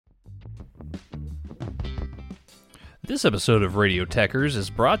This episode of Radio Techers is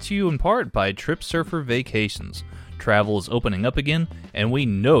brought to you in part by Trip Surfer Vacations. Travel is opening up again, and we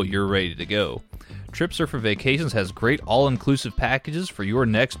know you're ready to go. Trip Surfer Vacations has great all-inclusive packages for your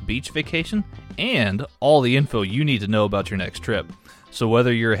next beach vacation and all the info you need to know about your next trip. So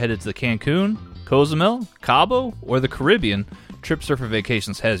whether you're headed to the Cancun, Cozumel, Cabo, or the Caribbean, Trip Surfer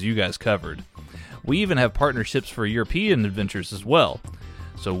Vacations has you guys covered. We even have partnerships for European adventures as well.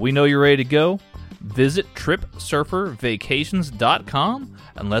 So we know you're ready to go. Visit TripSurferVacations.com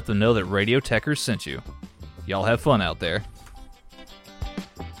and let them know that Radio Techers sent you. Y'all have fun out there.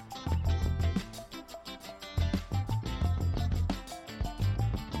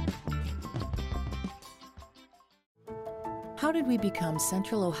 How did we become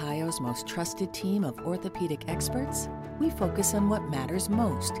Central Ohio's most trusted team of orthopedic experts? We focus on what matters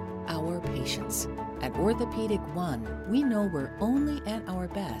most, our patients. At Orthopedic One, we know we're only at our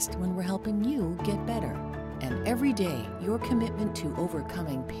best when we're helping you get better. And every day, your commitment to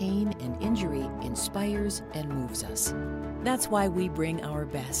overcoming pain and injury inspires and moves us. That's why we bring our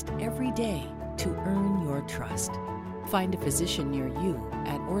best every day to earn your trust. Find a physician near you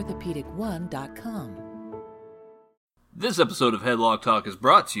at orthopedic1.com. This episode of Headlock Talk is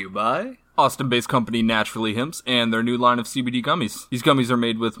brought to you by Austin-based company Naturally Hemp's and their new line of CBD gummies. These gummies are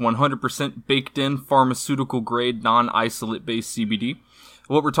made with 100% baked-in, pharmaceutical-grade, non-isolate-based CBD.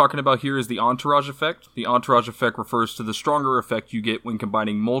 What we're talking about here is the entourage effect. The entourage effect refers to the stronger effect you get when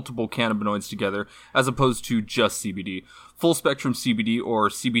combining multiple cannabinoids together, as opposed to just CBD. Full-spectrum CBD, or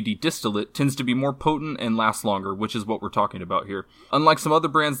CBD distillate, tends to be more potent and lasts longer, which is what we're talking about here. Unlike some other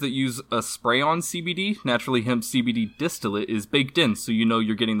brands that use a spray-on CBD, Naturally Hemp CBD distillate is baked in, so you know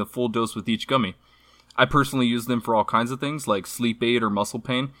you're getting the full dose with each gummy. I personally use them for all kinds of things, like sleep aid or muscle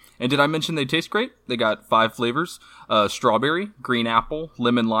pain. And did I mention they taste great? They got 5 flavors, strawberry, green apple,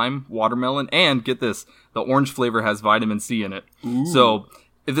 lemon lime, watermelon, and get this, the orange flavor has vitamin C in it. Ooh. So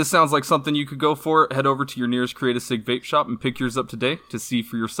if this sounds like something you could go for, head over to your nearest Create a Sig vape shop and pick yours up today to see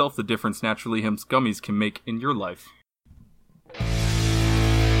for yourself the difference Naturally Hemp's gummies can make in your life.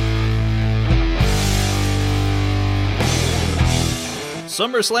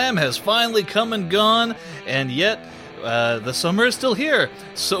 SummerSlam has finally come and gone, and yet the summer is still here.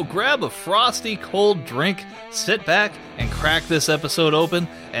 So grab a frosty cold drink, sit back, and crack this episode open,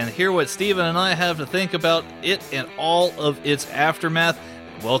 and hear what Steven and I have to think about it and all of its aftermath.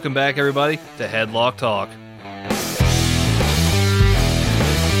 Welcome back, everybody, to Headlock Talk.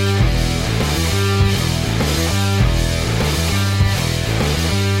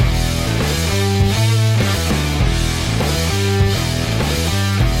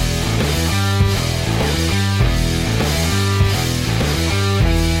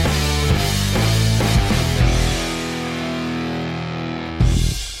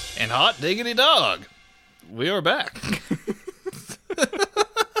 Hot diggity dog, we are back.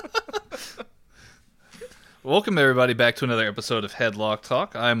 Welcome everybody back to another episode of Headlock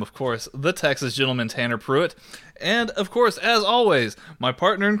Talk. I'm of course the Texas gentleman Tanner Pruitt, and of course as always my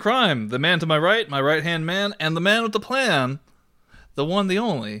partner in crime, the man to my right hand man, and the man with the plan, the one, the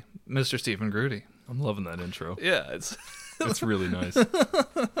only, Mr. Stephen Grudy. I'm loving that intro. Yeah, it's really nice.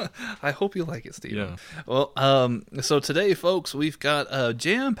 I hope you like it, Steve. Yeah. Well, so today, folks, we've got a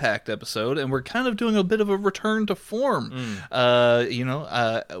jam-packed episode, and we're kind of doing a bit of a return to form.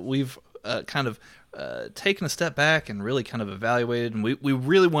 We've kind of taken a step back and really kind of evaluated, and we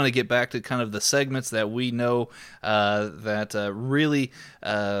really want to get back to kind of the segments that we know that really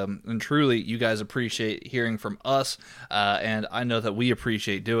and truly you guys appreciate hearing from us, and I know that we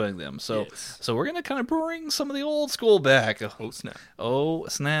appreciate doing them. So, yes. So we're going to kind of bring some of the old school back. Oh, snap. Oh,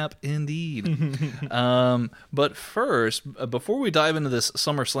 snap, indeed. But first, before we dive into this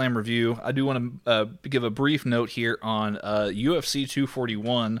SummerSlam review, I do want to give a brief note here on UFC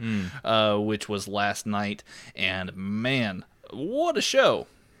 241, which was last night, and man, what a show.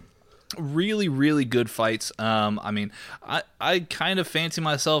 Really, really good fights. I mean, I kind of fancy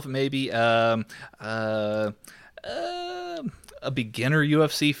myself maybe a beginner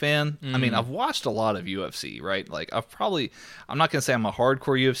UFC fan. I mean, I've watched a lot of UFC, right? Like, I'm not going to say I'm a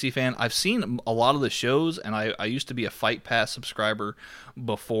hardcore UFC fan. I've seen a lot of the shows, and I used to be a Fight Pass subscriber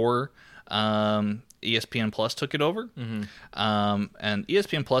before ESPN Plus took it over. And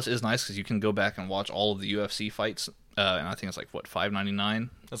ESPN Plus is nice because you can go back and watch all of the UFC fights. And I think it's like, what, $5.99?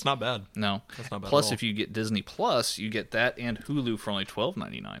 That's not bad. No. That's not bad Plus, at all. if you get Disney Plus, you get that and Hulu for only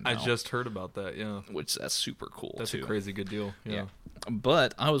 $12.99 now. I just heard about that, yeah. Which, that's super cool, That's too. a crazy good deal. Yeah.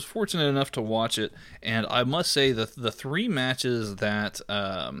 But I was fortunate enough to watch it, and I must say that the three matches that,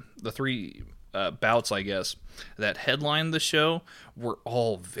 the three bouts, I guess, that headlined the show were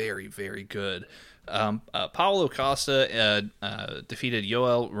all very, very good. Paulo Costa defeated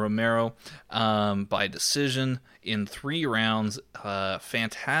Yoel Romero by decision in 3 rounds.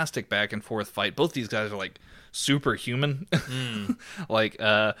 Fantastic back and forth fight. Both these guys are like superhuman. Like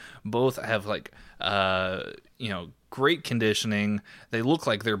both have like great conditioning. They look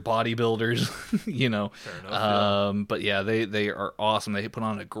like they're bodybuilders. Fair enough, But yeah, they are awesome. They put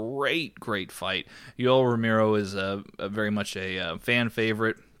on a great fight. Yoel Romero is very much a fan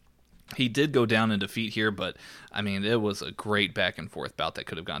favorite. He did go down in defeat here, but I mean, it was a great back and forth bout that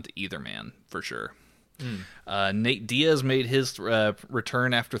could have gone to either man for sure. Nate Diaz made his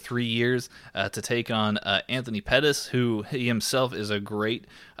return after 3 years to take on Anthony Pettis, who he himself is a great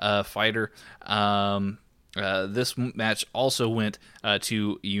fighter. This match also went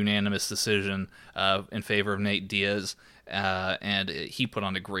to unanimous decision in favor of Nate Diaz, and he put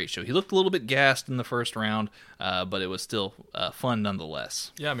on a great show. He looked a little bit gassed in the first round, but it was still fun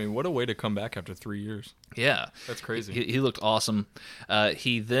nonetheless. Yeah, I mean, what a way to come back after 3 years. Yeah. That's crazy. He looked awesome.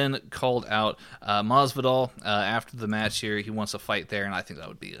 He then called out Masvidal after the match here. He wants a fight there, and I think that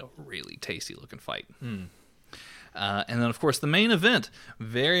would be a really tasty-looking fight. And then, of course, the main event.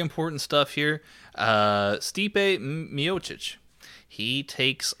 Very important stuff here. Stipe Miocic. He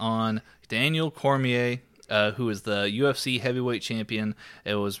takes on Daniel Cormier, who is the UFC heavyweight champion.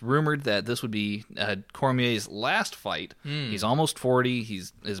 It was rumored that this would be Cormier's last fight. He's almost 40.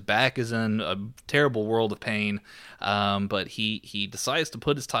 His back is in a terrible world of pain. But he decides to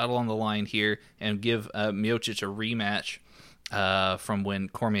put his title on the line here and give Miocic a rematch from when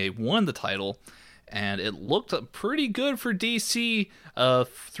Cormier won the title. And it looked pretty good for DC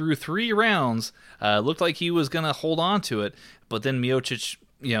through 3 rounds. Looked like he was going to hold on to it. But then Miocic,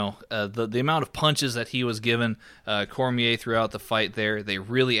 the amount of punches that he was given Cormier throughout the fight there, they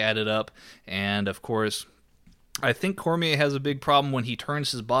really added up. And, of course, I think Cormier has a big problem when he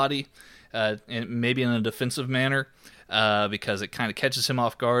turns his body, and maybe in a defensive manner, because it kind of catches him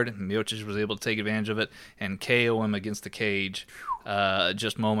off guard. Miocic was able to take advantage of it and KO him against the cage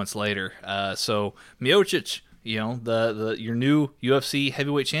just moments later. So Miocic, your new UFC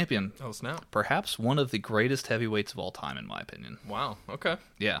heavyweight champion. Oh, snap. Perhaps one of the greatest heavyweights of all time, in my opinion. Wow, okay.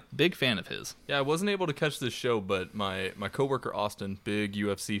 Yeah, big fan of his. Yeah, I wasn't able to catch this show, but my coworker Austin, big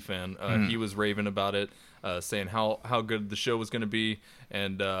UFC fan, he was raving about it, saying how good the show was going to be.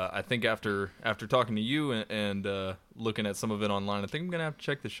 And I think after talking to you and looking at some of it online, I think I'm going to have to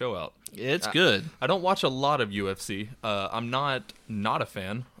check the show out. It's good. I don't watch a lot of UFC. I'm not a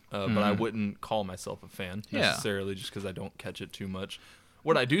fan, but I wouldn't call myself a fan necessarily just because I don't catch it too much.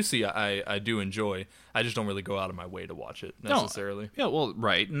 What I do see, I do enjoy. I just don't really go out of my way to watch it necessarily. No. Yeah, well,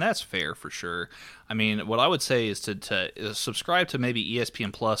 right, and that's fair for sure. I mean, what I would say is to subscribe to maybe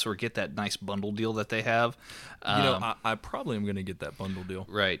ESPN Plus or get that nice bundle deal that they have. I probably am going to get that bundle deal.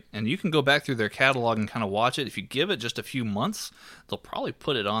 Right, and you can go back through their catalog and kind of watch it. If you give it just a few months, they'll probably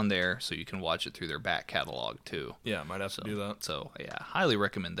put it on there so you can watch it through their back catalog too. Yeah, I might have to do that. So, yeah, highly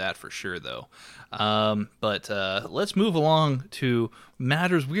recommend that for sure, though. But let's move along to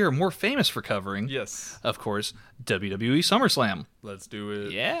matters we are more famous for covering. Yes. Of course, WWE SummerSlam. Let's do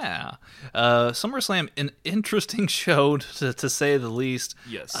it. Yeah. SummerSlam, an interesting show, to say the least.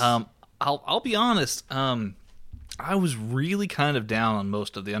 Yes. I'll be honest. I was really kind of down on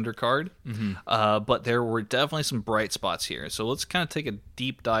most of the undercard, but there were definitely some bright spots here. So let's kind of take a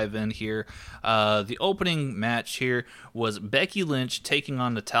deep dive in here. The opening match here was Becky Lynch taking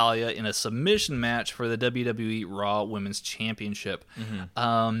on Natalya in a submission match for the WWE Raw Women's Championship.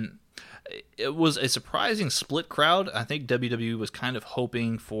 It was a surprising split crowd. I think WWE was kind of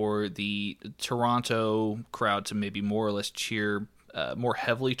hoping for the Toronto crowd to maybe more or less cheer more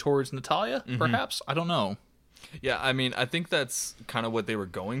heavily towards Natalya, perhaps. I don't know. Yeah, I mean, I think that's kind of what they were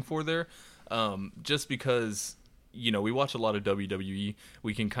going for there. Just because, we watch a lot of WWE,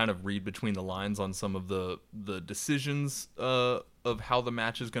 we can kind of read between the lines on some of the decisions of how the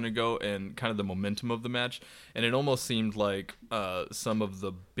match is going to go and kind of the momentum of the match. And it almost seemed like some of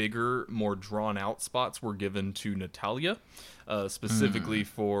the bigger, more drawn-out spots were given to Natalya, specifically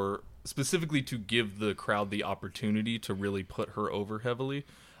to give the crowd the opportunity to really put her over heavily.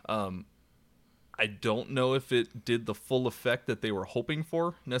 I don't know if it did the full effect that they were hoping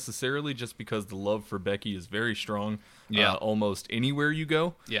for necessarily, just because the love for Becky is very strong almost anywhere you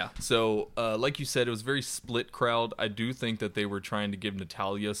go. Yeah. So, like you said, it was a very split crowd. I do think that they were trying to give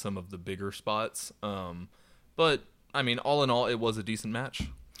Natalya some of the bigger spots. But, I mean, all in all, it was a decent match.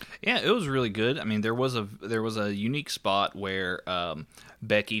 Yeah, it was really good. I mean, there was a unique spot where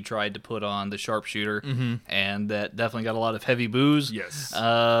Becky tried to put on the sharpshooter, and that definitely got a lot of heavy boos. Yes.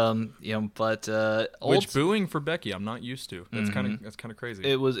 But which booing for Becky, I'm not used to. That's kind of crazy.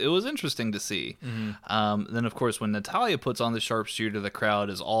 it was interesting to see. Then, of course, when Natalya puts on the sharpshooter, the crowd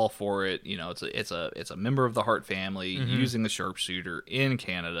is all for it. You know, it's a member of the Hart family using the sharpshooter in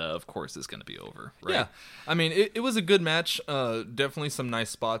Canada. Of course, it's going to be over. Right? Yeah, I mean, it was a good match. Definitely some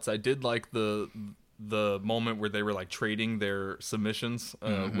nice spots. I did like the moment where they were like trading their submissions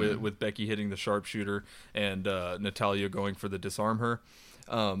with Becky hitting the sharpshooter and Natalya going for the disarm her.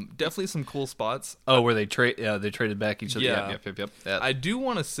 Definitely some cool spots. Oh, where they traded back each other. Yeah. Yep. I do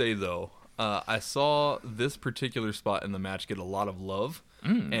want to say though, I saw this particular spot in the match get a lot of love,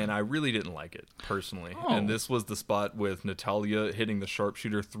 and I really didn't like it personally. Oh. And this was the spot with Natalya hitting the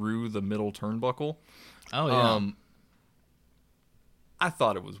sharpshooter through the middle turnbuckle. Oh yeah. I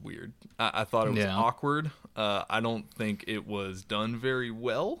thought it was weird. I thought it was Yeah. awkward. I don't think it was done very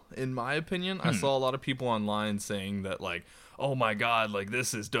well, in my opinion. I saw a lot of people online saying that, like, oh my God, like,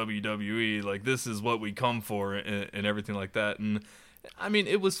 this is WWE, like, this is what we come for, and everything like that. And, I mean,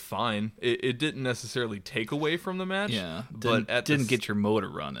 it was fine. It didn't necessarily take away from the match. Yeah, but didn't get your motor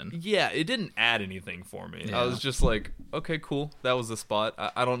running. Yeah, it didn't add anything for me. Yeah. I was just like, okay, cool. That was the spot.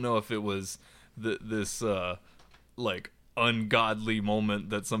 I don't know if it was this like, ungodly moment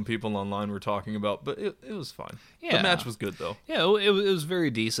that some people online were talking about, but it was fine. Yeah. The match was good though. Yeah, it was very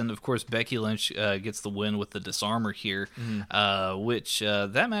decent. Of course, Becky Lynch gets the win with the disarmer here, which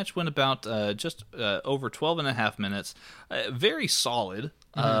that match went about just over 12 and a half minutes. Very solid.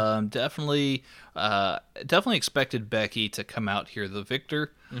 Definitely expected Becky to come out here the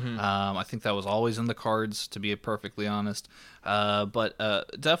victor. I think that was always in the cards, to be perfectly honest. But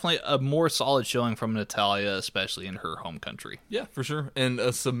definitely a more solid showing from Natalya, especially in her home country. Yeah, for sure. And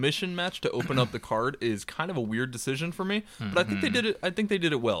a submission match to open up the card is kind of a weird decision for me, but I think they did it. I think they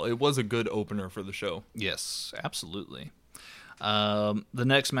did it well. It was a good opener for the show. Yes, absolutely. The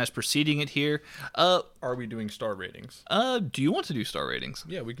next match preceding it here. Are we doing star ratings? Do you want to do star ratings?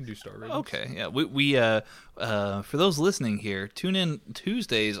 Yeah, we can do star ratings. Okay, yeah. We for those listening here, tune in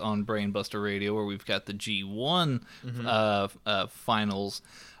Tuesdays on Brainbuster Radio, where we've got the G1 finals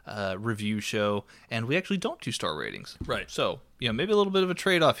review show, and we actually don't do star ratings. Right. So, maybe a little bit of a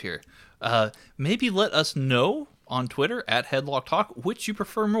trade-off here. Maybe let us know on Twitter at Headlock Talk which you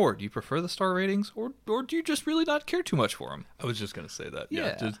prefer more. Do you prefer the star ratings, or do you just really not care too much for them? I was just gonna say that.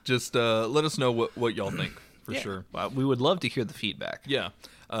 Yeah. Just let us know what y'all think for sure. We would love to hear the feedback. Yeah.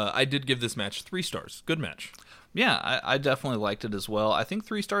 I did give this match 3 stars. Good match. Yeah, I definitely liked it as well. I think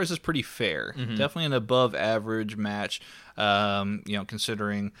 3 stars is pretty fair. Definitely an above average match.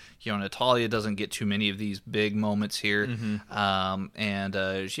 Considering Natalya doesn't get too many of these big moments here,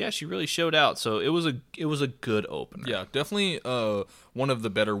 she really showed out. So it was a good opener. Yeah, definitely one of the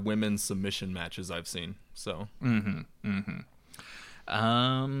better women's submission matches I've seen. So.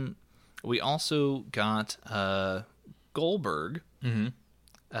 We also got Goldberg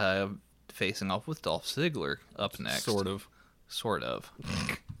facing off with Dolph Ziggler up next. Sort of.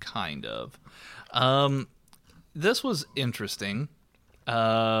 Kind of. This was interesting.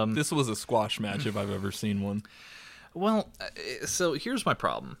 This was a squash match if I've ever seen one. Well, so here's my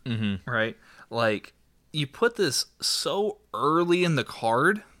problem, right? Like, you put this so early in the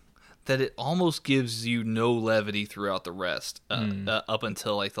card that it almost gives you no levity throughout the rest, up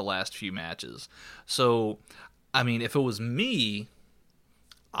until, like, the last few matches. So, I mean, if it was me,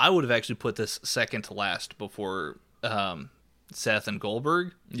 I would have actually put this second to last before Seth and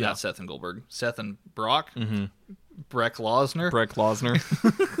Goldberg. Yeah. Not Seth and Goldberg. Seth and Brock. Breck Losner.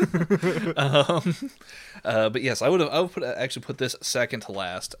 But yes, I would actually put this second to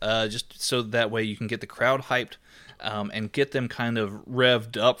last, just so that way you can get the crowd hyped, and get them kind of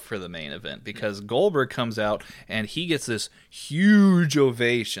revved up for the main event, because Goldberg comes out and he gets this huge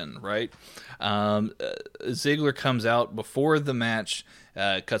ovation, right? Ziggler comes out before the match,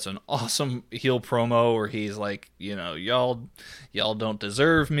 cuts an awesome heel promo where he's like, y'all don't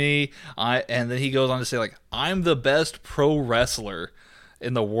deserve me. And then he goes on to say, like, I'm the best pro wrestler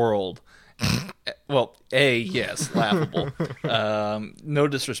in the world. Well, yes, laughable. No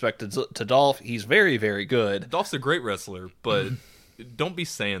disrespect to Dolph. He's very, very good. Dolph's a great wrestler, but don't be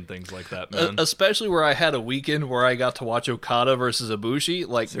saying things like that, man. Especially where I had a weekend where I got to watch Okada versus Ibushi.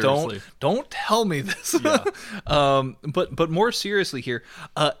 Like, seriously. don't tell me this. Yeah. But more seriously here,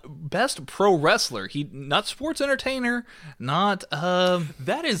 best pro wrestler. He not sports entertainer, not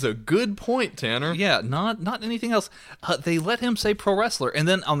that is a good point, Tanner. yeah, not anything else. They let him say pro wrestler, and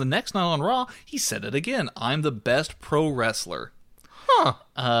then on the next night on Raw, he said it again. I'm the best pro wrestler.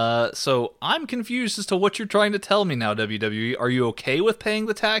 So I'm confused as to what you're trying to tell me now, WWE. Are you okay with paying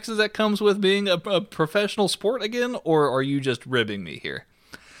the taxes that comes with being a professional sport again, or are you just ribbing me here?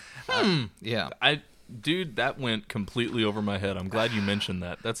 Yeah. Dude, that went completely over my head. I'm glad you mentioned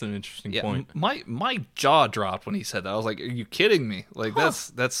that. That's an interesting point. My jaw dropped when he said that. I was like, "Are you kidding me?" Like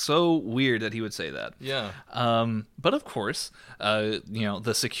that's so weird that he would say that. Yeah. But of course,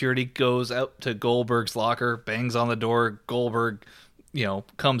 the security goes out to Goldberg's locker, bangs on the door. Goldberg,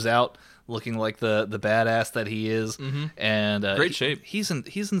 comes out looking like the badass that he is, and Great shape. He's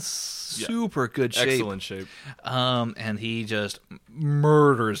in super good shape, Excellent shape. and he just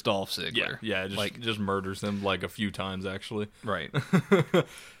murders Dolph Ziggler. Yeah, just murders him like a few times actually. Right.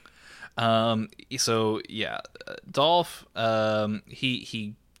 Dolph,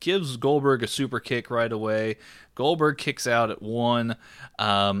 he gives Goldberg a super kick right away. Goldberg kicks out at one.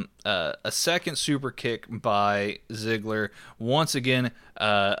 A second super kick by Ziggler. Once again,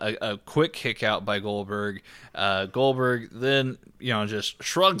 a quick kick out by Goldberg. Goldberg then, just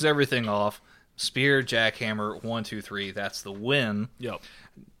shrugs everything off. Spear, jackhammer, 1, 2, 3. That's the win. Yep.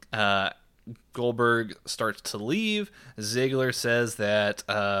 Goldberg starts to leave. Ziggler says that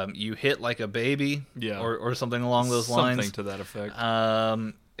you hit like a baby, or something along those lines. Something to that effect.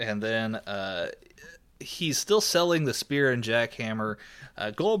 And then he's still selling the spear and jackhammer.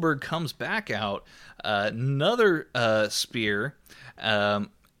 Goldberg comes back out, another spear,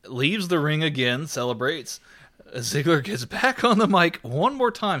 leaves the ring again, celebrates. Ziggler gets back on the mic one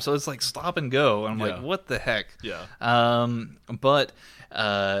more time, so it's like stop and go. And I'm like, what the heck? Yeah.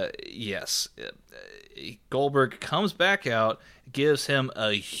 Yes, Goldberg comes back out, gives him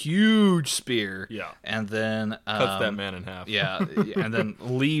a huge spear, and then cuts that man in half. And then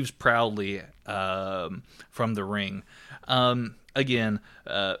leaves proudly from the ring. Again,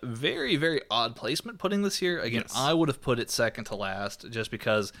 very, very odd placement putting this here. Again, I would have put it second to last just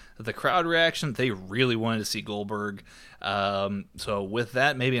because the crowd reaction, they really wanted to see Goldberg. So with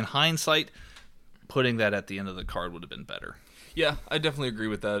that, maybe in hindsight, putting that at the end of the card would have been better. Yeah, I definitely agree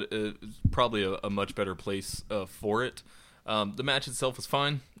with that. It's probably a much better place for it. The match itself was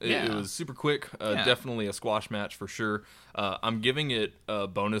fine. It was super quick. Definitely a squash match for sure. I'm giving it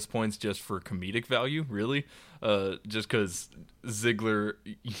bonus points just for comedic value, really. Just because Ziggler,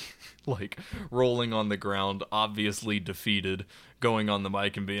 like, rolling on the ground, obviously defeated, going on the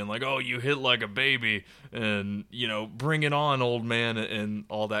mic and being like, oh, you hit like a baby, and, bring it on, old man, and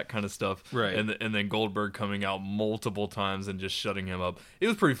all that kind of stuff. Right. And then Goldberg coming out multiple times and just shutting him up. It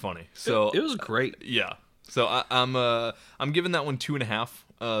was pretty funny. So it was great. Yeah. So I'm giving that one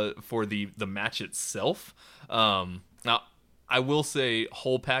 2.5 for the match itself. Now I will say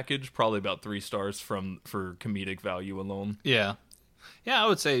whole package probably about 3 stars for comedic value alone. Yeah, I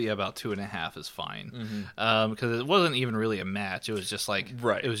would say about 2.5 is fine because it wasn't even really a match. It was just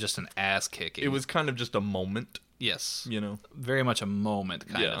it was just an ass kicking. It was kind of just a moment. Yes, very much a moment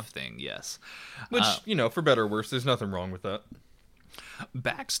kind of thing. Yes, which for better or worse, there's nothing wrong with that.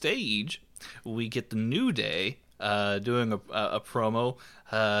 Backstage, we get the New Day doing a promo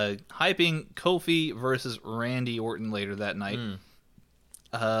hyping Kofi versus Randy Orton later that night.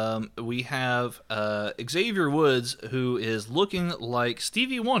 We have Xavier Woods, who is looking like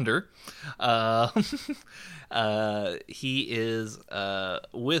Stevie Wonder. He is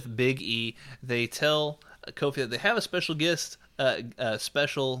with Big E. They tell Kofi that they have a special gift.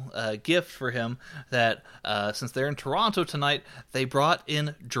 Gift for him that since they're in Toronto tonight, they brought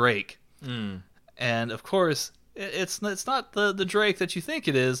in Drake, and of course it's not the Drake that you think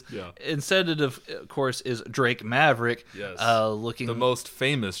it is. Yeah. Instead, it of course is Drake Maverick. Yes. Looking the most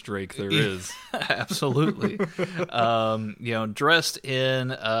famous Drake there is. Absolutely. Dressed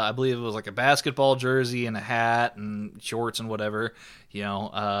in I believe it was like a basketball jersey and a hat and shorts and whatever.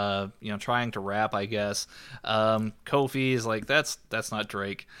 Trying to rap, I guess. Kofi is like, that's not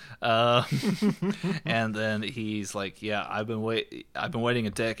Drake. And then he's like, yeah, I've been waiting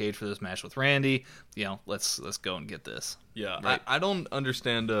a decade for this match with Randy. Let's go and get this. Yeah, right. I don't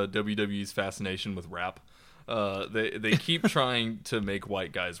understand WWE's fascination with rap. They keep trying to make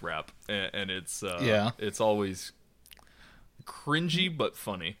white guys rap, and it's always cringy but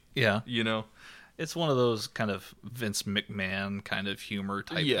funny. Yeah, It's one of those kind of Vince McMahon kind of humor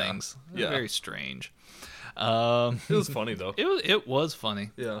type things. Yeah. Very strange. It was funny, though. It was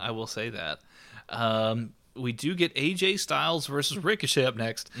funny. Yeah. I will say that. We do get AJ Styles versus Ricochet up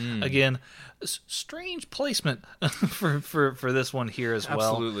next. Again, strange placement for this one here as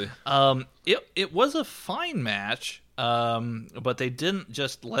well. Absolutely. It was a fine match, but they didn't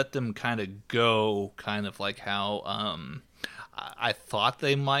just let them kind of go kind of like how... I thought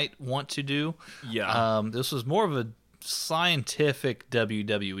they might want to do. Yeah. This was more of scientific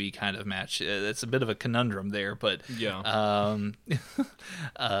WWE kind of match. It's a bit of a conundrum there, but Yeah.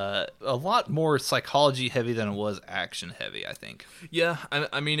 a lot more psychology heavy than it was action heavy, I think. Yeah,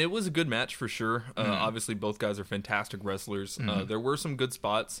 I mean, it was a good match for sure. Obviously, both guys are fantastic wrestlers. There were some good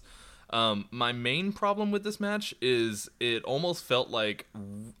spots. My main problem with this match is it almost felt like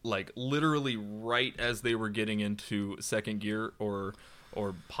literally right as they were getting into second gear or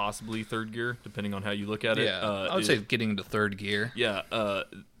possibly third gear, depending on how you look at it. I would say getting into third gear. Yeah,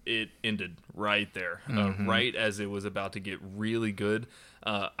 it ended right there, right as it was about to get really good.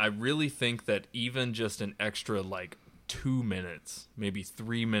 I really think that even just an extra 2 minutes, maybe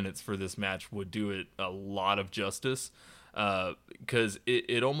 3 minutes for this match would do it a lot of justice, because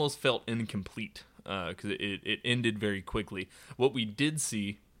it almost felt incomplete, because it ended very quickly. What we did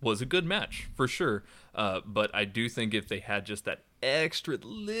see was a good match, for sure, but I do think if they had just that extra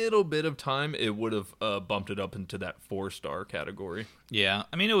little bit of time, it would have bumped it up into that 4-star category. Yeah,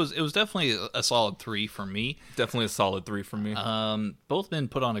 I mean, it was definitely a solid 3 for me. Definitely a solid 3 for me. Both men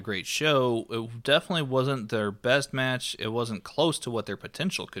put on a great show. It definitely wasn't their best match. It wasn't close to what their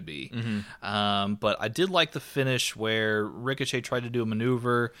potential could be. But I did like the finish where Ricochet tried to do a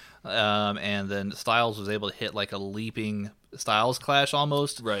maneuver, and then Styles was able to hit a leaping Styles Clash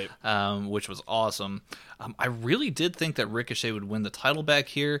almost, Right. Which was awesome. I really did think that Ricochet would win the title back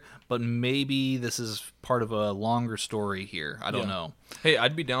here, but maybe this is part of a longer story here. I don't know. Hey,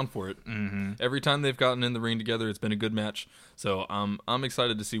 I'd be down for it. Every time they've gotten in the ring together, it's been a good match. So I'm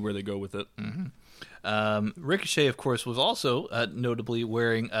excited to see where they go with it. Ricochet, of course, was also notably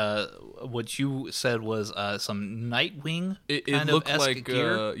wearing what you said was some Nightwing It kind looked of like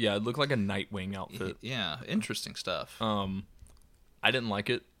gear. it looked like a Nightwing outfit. Yeah, interesting stuff. I didn't like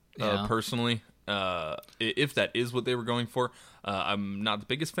it Yeah. personally. If that is what they were going for, I'm not the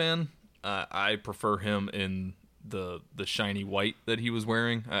biggest fan. I prefer him in the shiny white that he was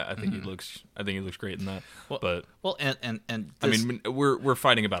wearing. I think he looks great in that. But and I this, mean, we're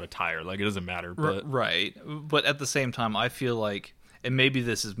fighting about attire. It doesn't matter. But right, but at the same time, I feel like, and maybe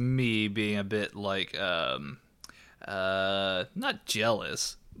this is me being a bit not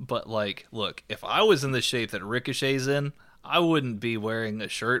jealous, but look, if I was in the shape that Ricochet's in, I wouldn't be wearing a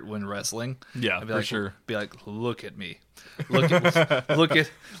shirt when wrestling. Yeah, I'd be for sure. Be like, look at me, look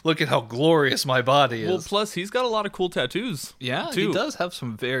at how glorious my body is. Well, plus he's got a lot of cool tattoos. Yeah, too. he does have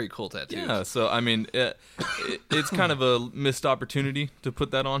some very cool tattoos. Yeah, so I mean, it's kind of a missed opportunity to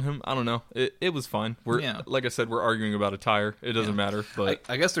put that on him. I don't know. It was fine. Like I said, we're arguing about attire. It doesn't matter. But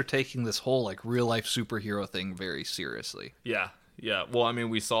I guess they're taking this whole real life superhero thing very seriously. yeah. Well, I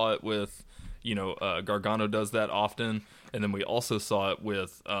mean, we saw it with, Gargano does that often, and then we also saw it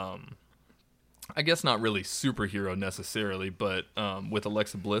with, I guess not really superhero necessarily, but with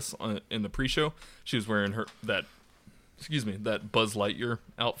Alexa Bliss in the pre-show. She was wearing that Buzz Lightyear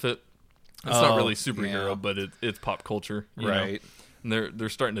outfit. It's not really superhero, yeah. but it's pop culture, you know? Right. And they're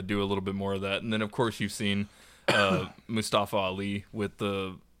starting to do a little bit more of that. And then of course you've seen Mustafa Ali with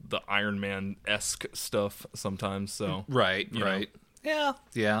the Iron Man-esque stuff sometimes. So Right. you know.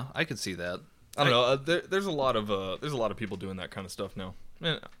 Yeah, I could see that. I don't know. There's a lot of people doing that kind of stuff now.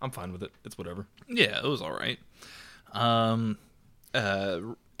 I'm fine with it. It's whatever. Yeah, it was all right.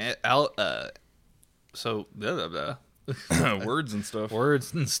 So blah, blah, blah. Words and stuff.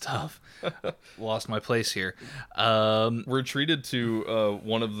 Words and stuff. Lost my place here. We're treated to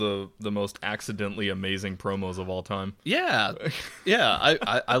one of the most accidentally amazing promos of all time. Yeah,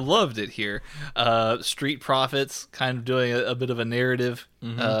 I loved it here. Street Profits kind of doing a bit of a narrative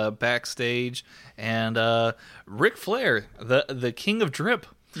backstage, and Ric Flair, the king of drip.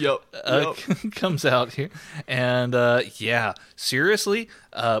 Yep. Comes out here, and seriously,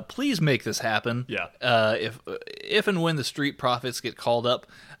 please make this happen. Yeah. If and when the Street Profits get called up,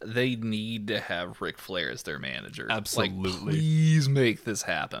 they need to have Ric Flair as their manager. Absolutely. Please make this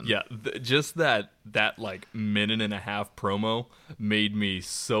happen. Yeah, just that minute and a half promo made me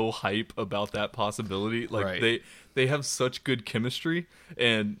so hype about that possibility. Right. They have such good chemistry,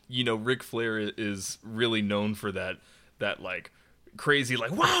 and Ric Flair is really known for that crazy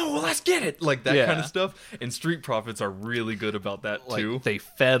wow, let's get it, that kind of stuff. And Street Profits are really good about that too. They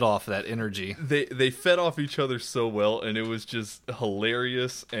fed off that energy. They fed off each other so well, and it was just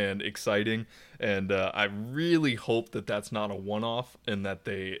hilarious and exciting. And I really hope that that's not a one-off, and that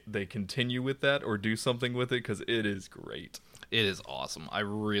they continue with that or do something with it, because it is great. It is awesome. I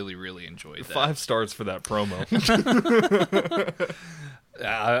really, really enjoyed that. 5 stars for that promo.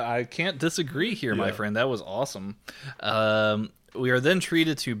 I can't disagree here, my friend. That was awesome. We are then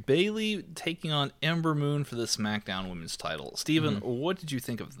treated to Bayley taking on Ember Moon for the SmackDown Women's title. Steven, what did you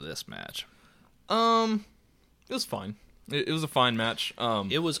think of this match? It It was fine. It was a fine match.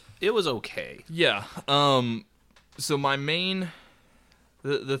 It was okay. Yeah. So my main...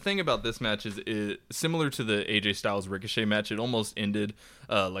 The thing about this match is similar to the AJ Styles Ricochet match. It almost ended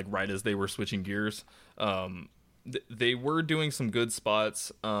like right as they were switching gears. They were doing some good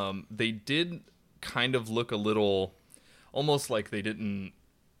spots. They did kind of look a little... almost like they didn't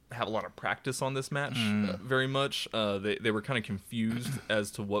have a lot of practice on this match very much. They were kind of confused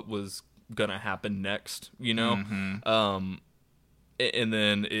as to what was gonna happen next, you know? And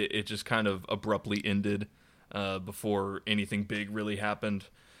then it just kind of abruptly ended before anything big really happened.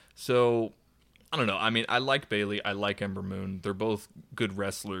 So, I don't know. I mean, I like Bayley. I like Ember Moon. They're both good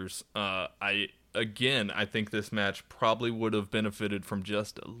wrestlers. I think this match probably would have benefited from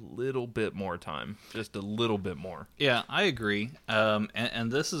just a little bit more time. Just a little bit more. Yeah, I agree.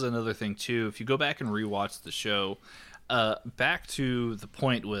 And this is another thing, too. If you go back and rewatch the show, back to the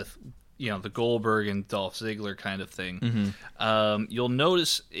point with, the Goldberg and Dolph Ziggler kind of thing, you'll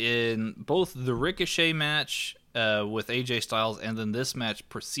notice in both the Ricochet match with AJ Styles and then this match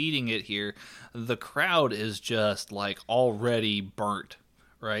preceding it here, the crowd is just, like, already burnt,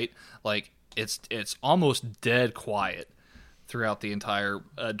 right? Like, it's almost dead quiet throughout the entire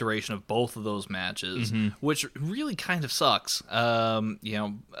duration of both of those matches, which really kind of sucks.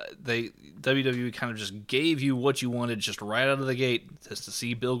 WWE kind of just gave you what you wanted just right out of the gate, just to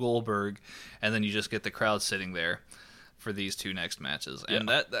see Bill Goldberg, and then you just get the crowd sitting there for these two next matches, and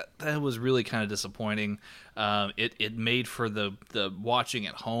that was really kind of disappointing. It made for the watching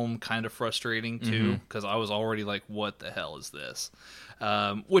at home kind of frustrating too, because I was already like, what the hell is this?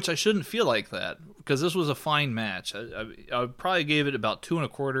 Which I shouldn't feel like that, because this was a fine match. I probably gave it about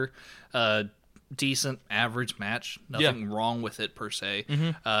 2.25. Decent average match, nothing wrong with it per se.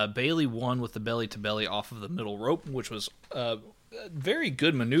 Bayley won with the belly to belly off of the middle rope, which was a very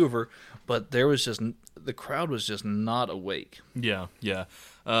good maneuver, but the crowd was just not awake. Yeah.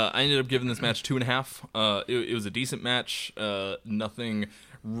 I ended up giving this match 2.5. It was a decent match. Nothing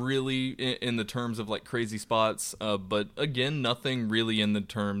really in the terms of like crazy spots, but again, nothing really in the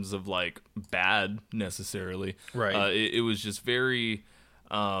terms of like bad necessarily. Right. It was just very,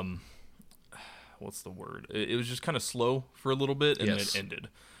 what's the word? It was just kind of slow for a little bit, and then it ended,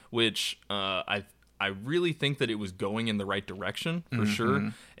 which I really think that it was going in the right direction for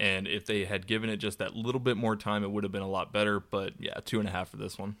sure. And if they had given it just that little bit more time, it would have been a lot better. But yeah, 2.5 for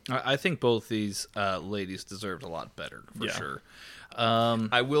this one. I think both these ladies deserved a lot better for sure.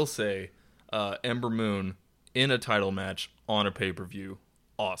 I will say, Ember Moon in a title match on a pay-per-view,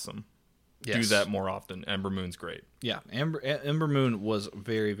 awesome. Yes. Do that more often. Ember Moon's great. Yeah, Ember Moon was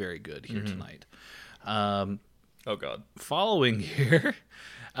very, very good here tonight. Oh God. Following here,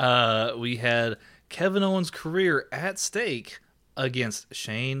 we had Kevin Owens' career at stake against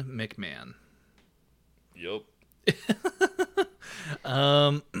Shane McMahon. Yup.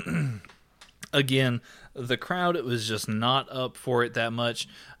 Again, the crowd was just not up for it that much,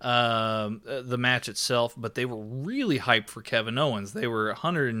 the match itself, but they were really hyped for Kevin Owens. They were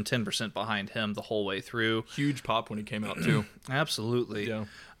 110% behind him the whole way through. Huge pop when he came out, too. Absolutely. Yeah.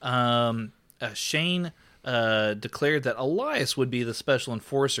 Shane declared that Elias would be the special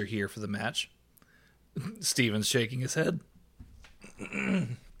enforcer here for the match. Steven's shaking his head.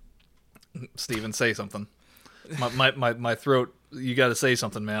 Steven, say something. My throat, you got to say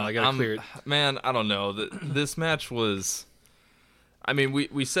something, man. I got to clear it. Man, I don't know. This match was... I mean,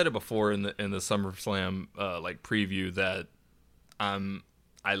 we said it before in the SummerSlam like preview that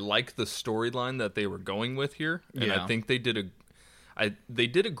I like the storyline that they were going with here, and I think they did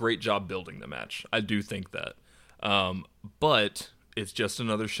a great job building the match. I do think that. But it's just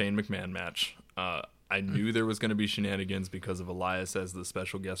another Shane McMahon match. I knew there was going to be shenanigans because of Elias as the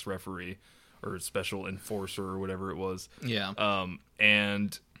special guest referee or special enforcer or whatever it was. Yeah.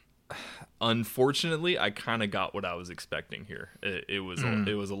 And unfortunately, I kind of got what I was expecting here. It was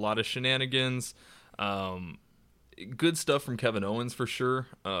a lot of shenanigans. Good stuff from Kevin Owens for sure.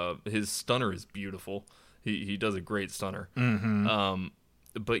 His stunner is beautiful. He does a great stunner.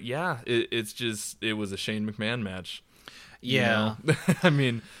 But yeah, it was a Shane McMahon match. Yeah. You know? I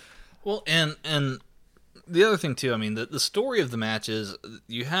mean, well, and the other thing too, I mean, the story of the match is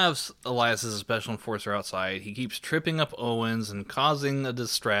you have Elias as a special enforcer outside. He keeps tripping up Owens and causing a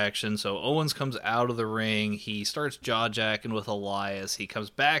distraction. So Owens comes out of the ring. He starts jaw jacking with Elias. He comes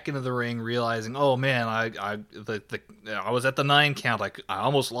back into the ring, realizing, oh man, I was at the 9 count. I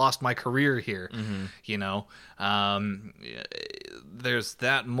almost lost my career here. You know, there's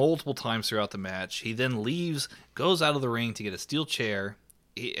that multiple times throughout the match. He then leaves, goes out of the ring to get a steel chair,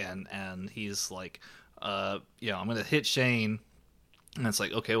 and he's like, I'm going to hit Shane And it's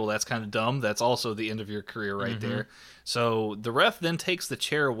like, okay, well, that's kind of dumb. That's also the end of your career right there. So the ref then takes the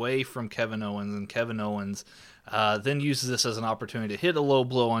chair away from Kevin Owens, and Kevin Owens then uses this as an opportunity to hit a low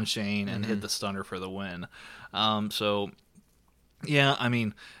blow on Shane and hit the stunner for the win. So, yeah, I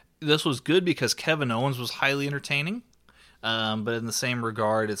mean, this was good because Kevin Owens was highly entertaining. But in the same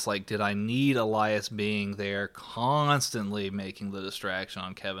regard, it's like, did I need Elias being there constantly making the distraction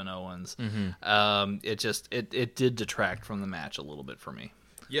on Kevin Owens? It did detract from the match a little bit for me.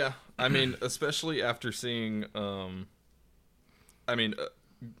 Yeah, I mean, especially after seeing,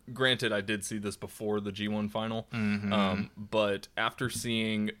 granted, I did see this before the G1 final, but after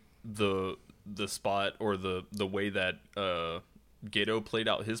seeing the spot or the way that Gedo played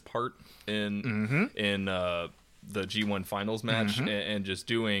out his part in the G1 finals match and just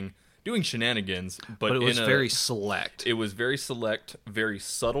doing shenanigans, but it was very select. It was very select, very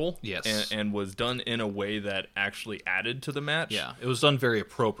subtle, yes, and was done in a way that actually added to the match. Yeah, it was done very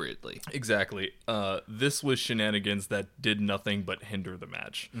appropriately. Exactly. This was shenanigans that did nothing but hinder the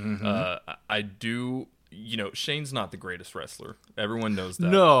match. I do, Shane's not the greatest wrestler. Everyone knows that.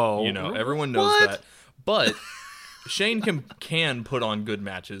 No, everyone knows that. But Shane can put on good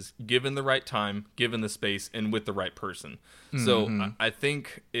matches given the right time, given the space, and with the right person. So I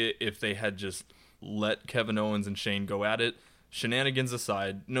think if they had just let Kevin Owens and Shane go at it, shenanigans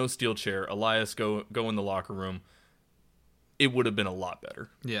aside, no steel chair, Elias go in the locker room, it would have been a lot better.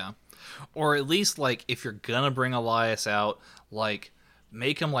 Yeah. Or at least, like, if you're gonna bring Elias out, like,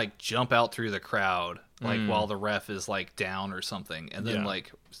 make him, like, jump out through the crowd, like, while the ref is, like, down or something, and then,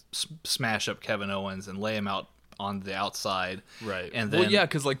 like, smash up Kevin Owens and lay him out on the outside, right? And then,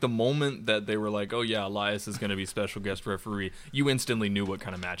 because like the moment that they were like, "Oh yeah, Elias is going to be special guest referee," you instantly knew what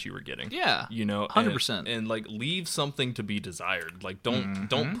kind of match you were getting. Yeah, 100%. And like, leave something to be desired. Like, don't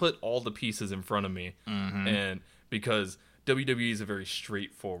put all the pieces in front of me, and because WWE is a very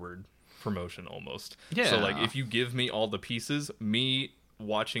straightforward promotion almost. Yeah. So like, if you give me all the pieces, me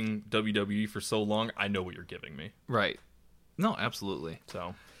watching WWE for so long, I know what you're giving me. Right. No, absolutely.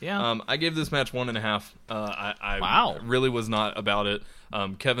 So. Yeah. I gave this match 1.5. I really was not about it.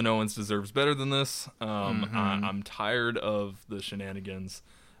 Kevin Owens deserves better than this. I'm tired of the shenanigans.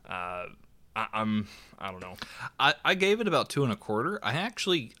 I don't know. I gave it about 2.25. I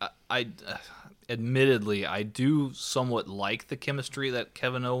actually, admittedly, I do somewhat like the chemistry that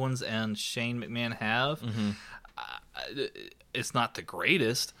Kevin Owens and Shane McMahon have. It's not the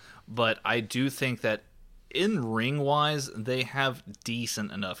greatest, but I do think that in ring wise, they have decent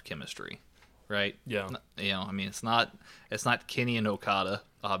enough chemistry, right? Yeah. I mean, it's not Kenny and Okada,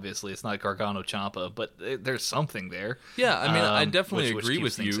 obviously. It's not Gargano Ciampa, but there's something there. Yeah, I mean, I definitely which agree keeps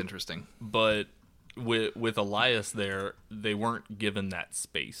with things you. Interesting, but with Elias there, they weren't given that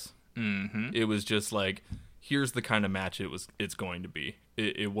space. It was just like, here's the kind of match it's going to be.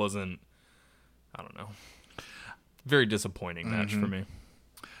 It wasn't, I don't know, very disappointing match for me.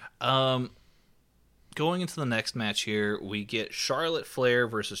 Going into the next match here, we get Charlotte Flair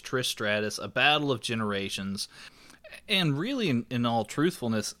versus Trish Stratus, a battle of generations. And really, in all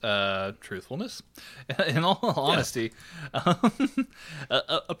truthfulness, in all honesty,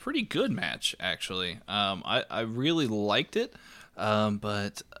 a pretty good match, actually. I really liked it,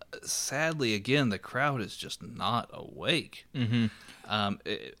 but sadly, again, the crowd is just not awake.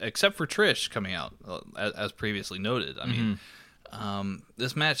 Except for Trish coming out, as previously noted. I mean,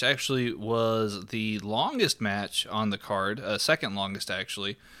 this match actually was the longest match on the card, second longest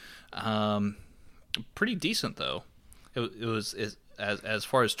actually. Pretty decent though. It was as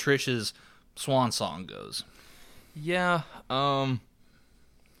far as Trish's swan song goes. Yeah, I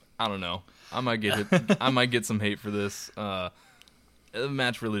don't know. I might get some hate for this. The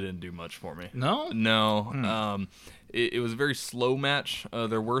match really didn't do much for me. No. It was a very slow match.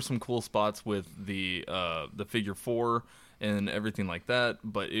 There were some cool spots with the figure four and everything like that,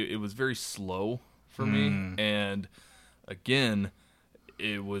 but it was very slow for me. And again,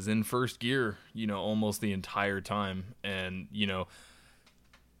 it was in first gear, almost the entire time. And,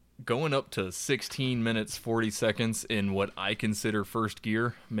 going up to 16 minutes, 40 seconds in what I consider first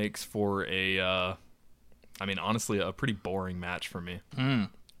gear makes for honestly, a pretty boring match for me.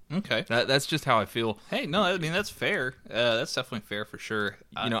 Okay. That's just how I feel. Hey, no, I mean, that's fair. That's definitely fair for sure.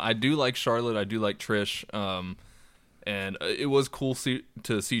 I do like Charlotte. I do like Trish. And it was cool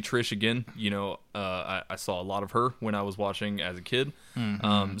to see Trish again. I saw a lot of her when I was watching as a kid.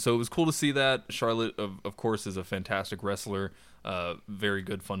 So it was cool to see that. Charlotte, of course, is a fantastic wrestler. Very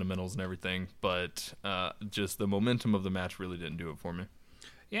good fundamentals and everything. But just the momentum of the match really didn't do it for me.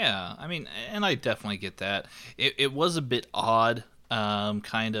 Yeah, I mean, and I definitely get that. It was a bit odd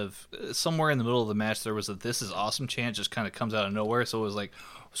kind of somewhere in the middle of the match, there was a "This is awesome" chant just kind of comes out of nowhere. So it was like,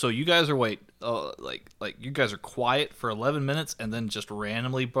 so you guys are like you guys are quiet for 11 minutes and then just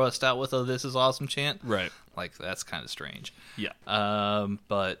randomly bust out with a "This is awesome" chant. Right. Like, that's kind of strange. Yeah.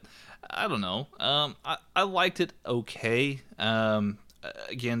 But I don't know. I liked it okay.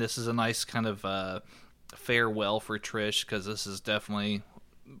 Again, this is a nice kind of farewell for Trish, because this is definitely,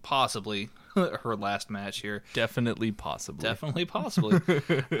 possibly her last match here. Definitely possibly.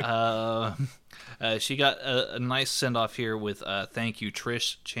 She got a nice send off here with "Thank you,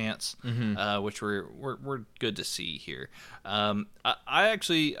 Trish" chants, which we're good to see here. I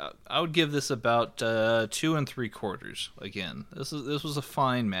would give this about 2 3/4. Again, this was a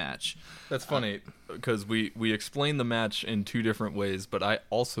fine match. That's funny, because we explained the match in two different ways, but I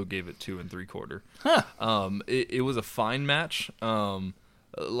also gave it 2 3/4. It was a fine match.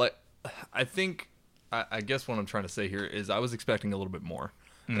 I guess what I'm trying to say here is I was expecting a little bit more.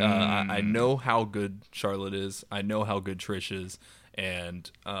 I know how good Charlotte is. I know how good Trish is, and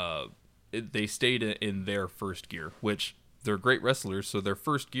they stayed in their first gear, which they're great wrestlers, so their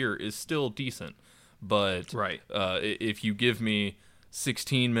first gear is still decent. But Right. If you give me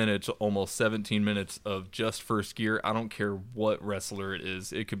 16 minutes, almost 17 minutes of just first gear, I don't care what wrestler it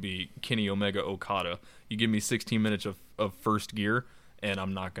is. It could be Kenny Omega Okada. You give me 16 minutes of first gear, and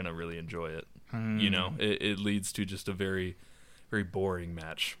I'm not going to really enjoy it. You know, it leads to just a very, very boring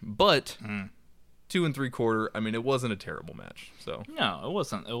match. But 2 3/4, I mean, it wasn't a terrible match. So No, it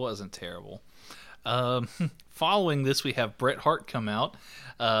wasn't terrible. Following this, we have Bret Hart come out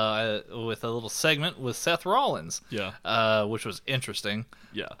with a little segment with Seth Rollins. Yeah. Which was interesting.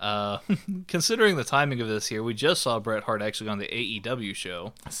 Yeah. Considering the timing of this here, we just saw Bret Hart actually on the AEW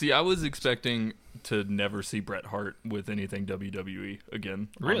show. See, I was expecting to never see Bret Hart with anything WWE again.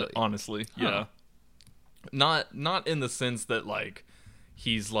 Really? Honestly. Huh. Yeah. Not in the sense that, like,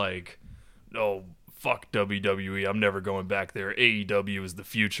 he's like, oh, fuck WWE, I'm never going back there. AEW is the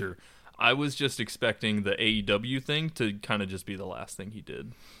future. I was just expecting the AEW thing to kind of just be the last thing he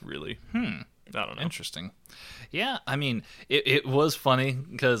did, really. I don't know. Interesting. Yeah, I mean, it was funny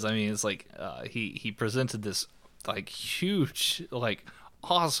because, I mean, it's like he presented this, like, huge, like,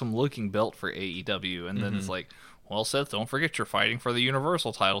 awesome looking belt for AEW, and then it's like, well, Seth, don't forget you're fighting for the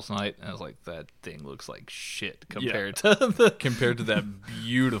Universal title tonight. And I was like, that thing looks like shit compared to that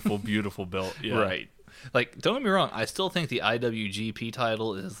beautiful, beautiful belt. Yeah. Right. Like, don't get me wrong, I still think the IWGP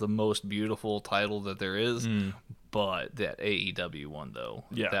title is the most beautiful title that there is, but that AEW one, though,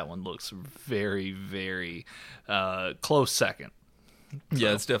 that one looks very, very close second.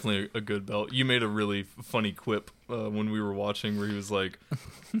 Yeah, it's definitely a good belt. You made a really funny quip when we were watching where he was like,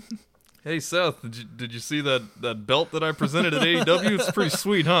 hey, Seth, did you see that belt that I presented at AEW? It's pretty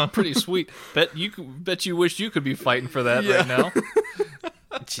sweet, huh? Pretty sweet. Bet you wish you could be fighting for that right now.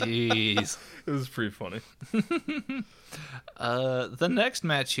 Jeez. It was pretty funny. The next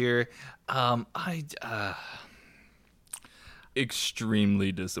match here,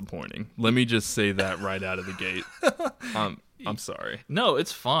 extremely disappointing. Let me just say that right out of the gate. I'm sorry. No,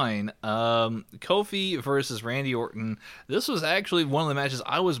 it's fine. Kofi versus Randy Orton. This was actually one of the matches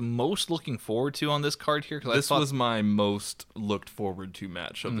I was most looking forward to on this card here. This was my most looked forward to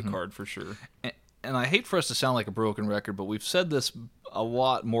match of the card for sure. And I hate for us to sound like a broken record, but we've said this a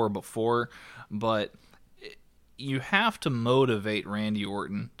lot more before, but you have to motivate Randy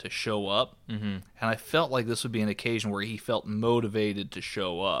Orton to show up. And I felt like this would be an occasion where he felt motivated to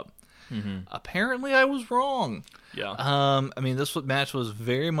show up. Apparently I was wrong. Yeah. I mean, this match was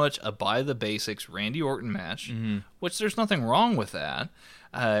very much a by the basics Randy Orton match, which there's nothing wrong with that.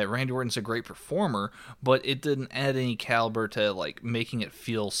 Randy Orton's a great performer, but it didn't add any caliber to, like, making it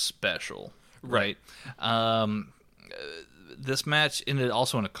feel special. Right. This match ended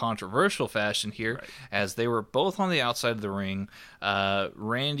also in a controversial fashion here, as they were both on the outside of the ring.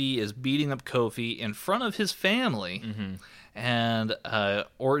 Randy is beating up Kofi in front of his family, and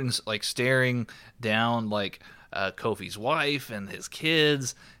Orton's, like, staring down, like, Kofi's wife and his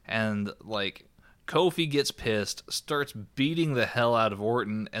kids, and, like, Kofi gets pissed, starts beating the hell out of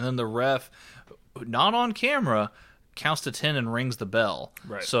Orton, and then the ref, not on camera, counts to 10 and rings the bell.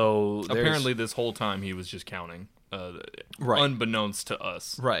 Right. So apparently this whole time he was just counting, unbeknownst to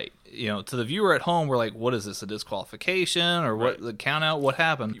us. Right. You know, to the viewer at home, we're like, what is this, a disqualification? Or what, the count out? What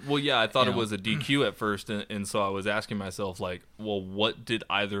happened? Well, yeah, I thought it was a DQ at first, and so I was asking myself, like, well, what did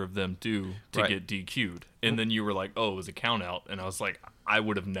either of them do to get DQ'd? And then you were like, oh, it was a count out. And I was like, I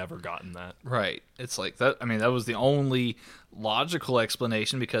would have never gotten that. Right. It's like that. I mean, that was the only logical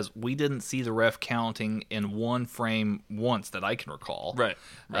explanation because we didn't see the ref counting in one frame once that I can recall. Right.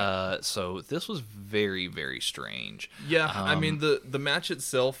 So this was very, very strange. Yeah. I mean, the match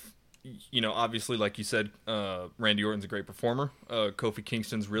itself, obviously, like you said, Randy Orton's a great performer. Kofi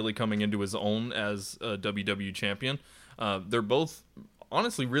Kingston's really coming into his own as a WWE champion. They're both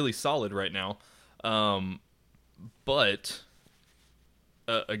honestly really solid right now. But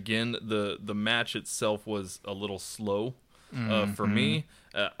again, the match itself was a little slow for me.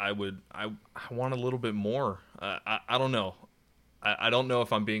 I want a little bit more. I don't know. I don't know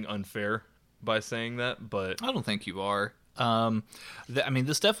if I'm being unfair by saying that, but I don't think you are. I mean,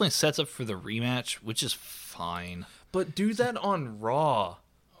 this definitely sets up for the rematch, which is fine. But do that on Raw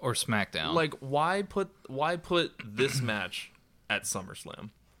or SmackDown. Like, why put this match at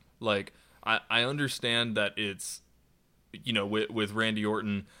SummerSlam? Like, I understand that it's, with Randy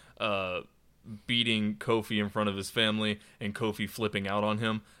Orton beating Kofi in front of his family and Kofi flipping out on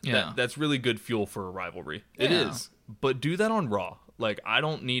him. Yeah. That's really good fuel for a rivalry. Yeah. It is. But do that on Raw. Like, I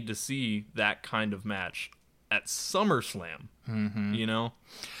don't need to see that kind of match at SummerSlam. Mm-hmm.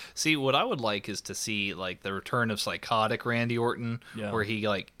 See, what I would like is to see like the return of psychotic Randy Orton, where he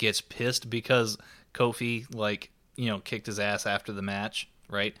like gets pissed because Kofi kicked his ass after the match,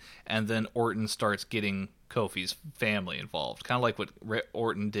 right? And then Orton starts getting Kofi's family involved, kind of like what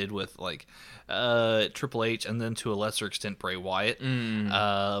Orton did with like Triple H, and then to a lesser extent Bray Wyatt.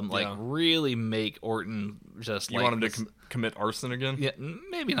 Really make Orton just you want him to commit arson again? Yeah,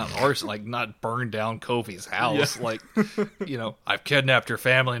 maybe not arson, like not burn down Kofi's house. Yeah. Like, I've kidnapped your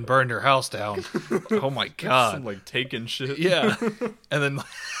family and burned your house down. Oh my god! Some, like taking shit. Yeah, and then.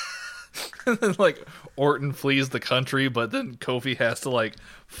 And then, like, Orton flees the country, but then Kofi has to, like,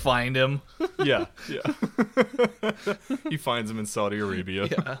 find him. Yeah. He finds him in Saudi Arabia.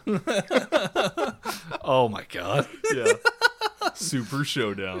 Yeah. Oh, my God. Yeah. Super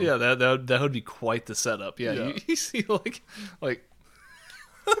showdown. Yeah, that would be quite the setup. Yeah. You see, like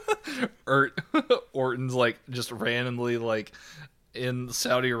Orton's, like, just randomly, like, in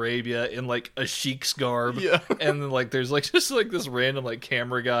Saudi Arabia in like a sheik's garb, and then like there's like just like this random like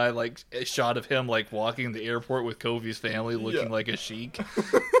camera guy like a shot of him like walking in the airport with Kofi's family looking like a sheik.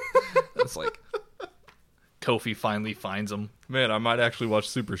 It's like Kofi finally finds him. Man, I might actually watch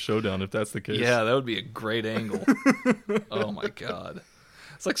Super Showdown if that's the case. Yeah, that would be a great angle. Oh my god.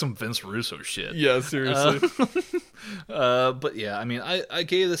 It's like some Vince Russo shit. Yeah, seriously. But yeah, I mean, I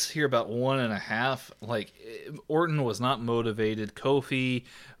gave this here about 1.5. Like, Orton was not motivated. Kofi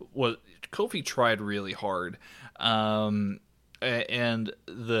tried really hard, and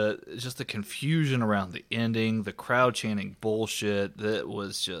the confusion around the ending, the crowd chanting bullshit. It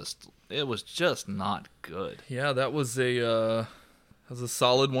was just not good. Yeah, that was a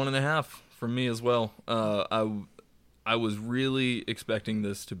solid 1.5 from me as well. I was really expecting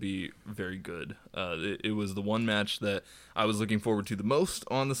this to be very good. It was the one match that I was looking forward to the most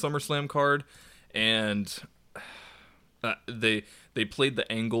on the SummerSlam card, and they played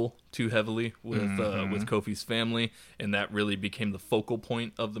the angle too heavily with Kofi's family, and that really became the focal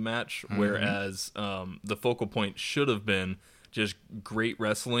point of the match. Whereas the focal point should have been just great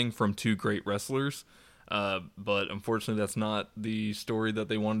wrestling from two great wrestlers. But unfortunately, that's not the story that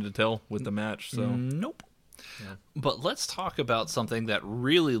they wanted to tell with the match. So nope. Yeah. But let's talk about something that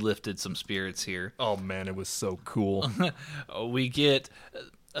really lifted some spirits here. Oh man, it was so cool. We get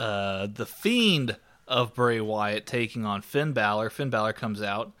the Fiend of Bray Wyatt taking on Finn Balor. Finn Balor comes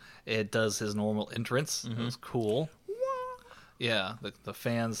out. It does his normal entrance. It was cool. Yeah, the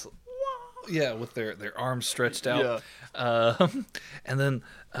fans. Yeah, with their arms stretched out. Yeah. And then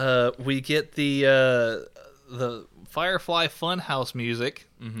we get the Firefly Funhouse music.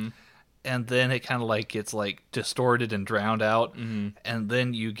 Mm-hmm. And then it kind of like gets like distorted and drowned out, and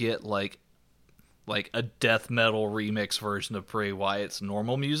then you get like a death metal remix version of Bray Wyatt's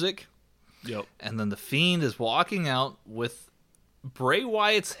normal music. Yep. And then the Fiend is walking out with Bray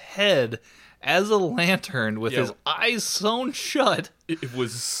Wyatt's head as a lantern with his eyes sewn shut. It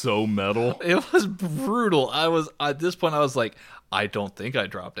was so metal. It was brutal. At this point I was like, I don't think I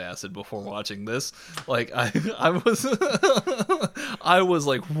dropped acid before watching this. Like I was I was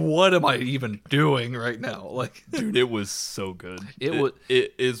like, what am I even doing right now? Like, dude, it was so good.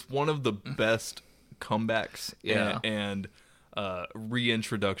 It is one of the best comebacks and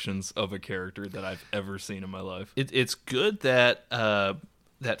reintroductions of a character that I've ever seen in my life. It's good that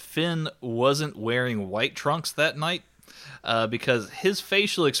that Finn wasn't wearing white trunks that night. because his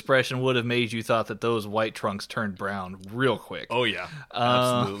facial expression would have made you thought that those white trunks turned brown real quick. Oh yeah,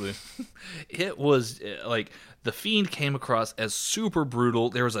 absolutely. It was like the Fiend came across as super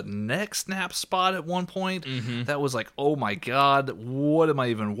brutal. There was a neck snap spot at one point that was like, oh my god, what am I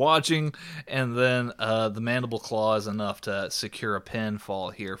even watching? And then the mandible claw is enough to secure a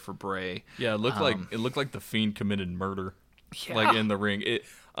pinfall here for Bray. Yeah, it looked like the Fiend committed murder, Yeah. like in the ring. It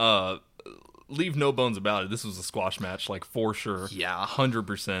leave no bones about it. This was a squash match, like for sure. Yeah.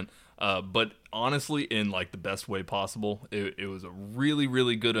 100%. But honestly, in like the best way possible. It was a really,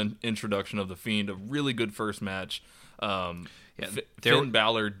 really good introduction of the Fiend. A really good first match. Finn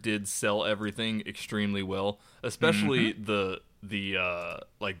Balor did sell everything extremely well, especially the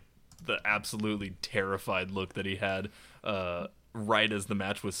absolutely terrified look that he had right as the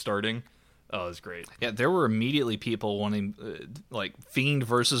match was starting. Oh, it was great. Yeah, there were immediately people wanting, like, Fiend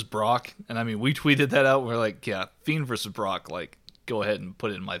versus Brock. And, I mean, we tweeted that out. We're like, yeah, Fiend versus Brock, like, go ahead and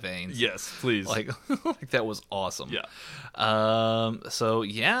put it in my veins. Yes, please. Like that was awesome. Yeah. So,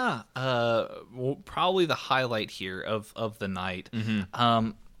 yeah, probably the highlight here of the night.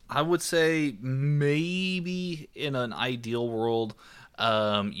 I would say maybe in an ideal world,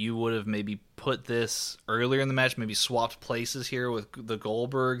 you would have maybe put this earlier in the match, maybe swapped places here with the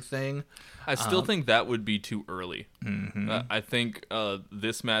Goldberg thing. I still think that would be too early. I think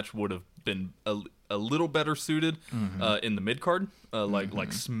this match would have been a little better suited in the mid card,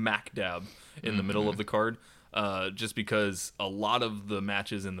 like smack dab in the middle of the card. Just because a lot of the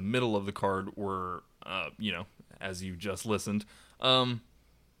matches in the middle of the card were, as you just listened,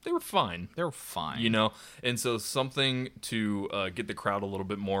 they were fine. They were fine. And so something to get the crowd a little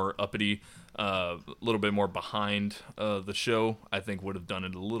bit more uppity, a little bit more behind the show, I think would have done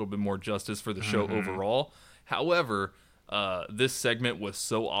it a little bit more justice for the show overall. However, this segment was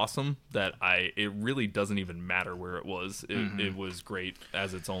so awesome that it really doesn't even matter where it was. It was great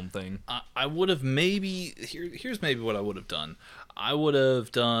as its own thing. I would have here's maybe what I would have done. I would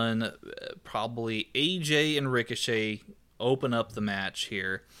have done probably AJ and Ricochet open up the match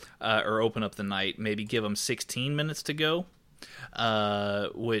here, or open up the night, maybe give them 16 minutes to go,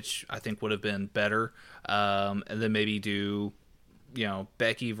 which I think would have been better, and then maybe do,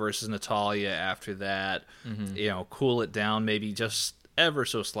 Becky versus Natalya after that, cool it down maybe just ever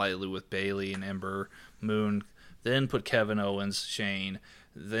so slightly with Bayley and Ember Moon, then put Kevin Owens, Shane,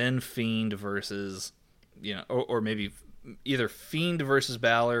 then Fiend versus, or maybe either Fiend versus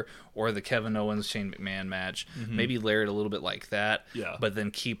Balor or the Kevin Owens Shane McMahon match. Maybe layer it a little bit like that. Yeah. But then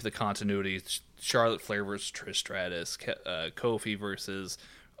keep the continuity. Charlotte Flair versus Trish Stratus, Kofi versus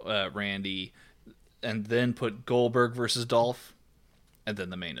Randy, and then put Goldberg versus Dolph, and then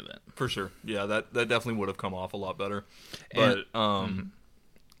the main event. For sure. Yeah, that definitely would have come off a lot better. But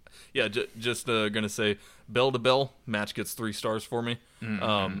yeah, just gonna say, bell to bell, match gets 3 stars for me.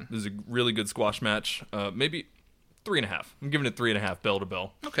 This is a really good squash match. Maybe 3.5. I'm giving it 3.5 bell to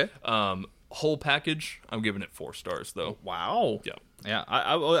bell. Okay. Whole package, I'm giving it 4 stars though. Wow. Yeah. Yeah.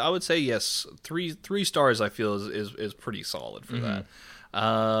 I would say yes. 3 stars. I feel is pretty solid for that.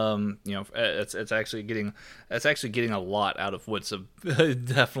 It's actually getting a lot out of what's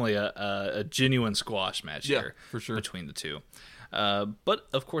definitely a genuine squash match here, for sure, between the two. But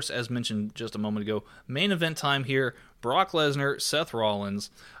of course, as mentioned just a moment ago, main event time here: Brock Lesnar, Seth Rollins.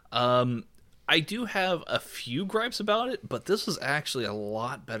 I do have a few gripes about it, but this was actually a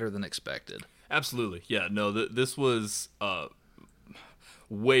lot better than expected. Absolutely, yeah. No, this was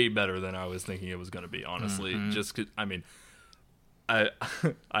way better than I was thinking it was going to be. Honestly, just 'cause, I mean, I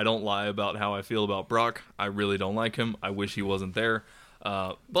don't lie about how I feel about Brock. I really don't like him. I wish he wasn't there.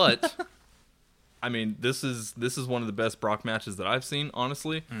 But I mean, this is one of the best Brock matches that I've seen,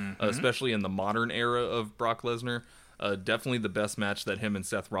 honestly, especially in the modern era of Brock Lesnar. Definitely the best match that him and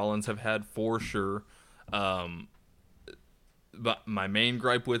Seth Rollins have had, for sure. But my main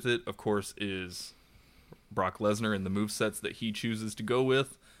gripe with it, of course, is Brock Lesnar and the movesets that he chooses to go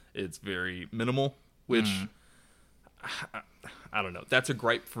with. It's very minimal, which I don't know. That's a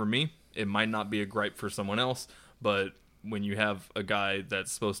gripe for me. It might not be a gripe for someone else, but when you have a guy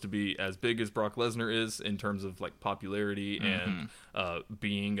that's supposed to be as big as Brock Lesnar is in terms of like popularity and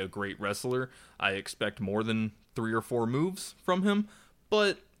being a great wrestler, I expect more than 3 or 4 moves from him.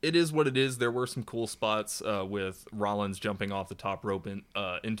 But it is what it is. There were some cool spots with Rollins jumping off the top rope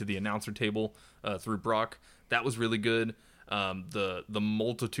into the announcer table through Brock. That was really good. The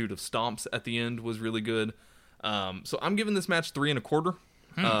multitude of stomps at the end was really good. So I'm giving this match 3 1/4.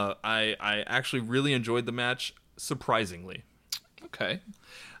 I actually really enjoyed the match, surprisingly. Okay.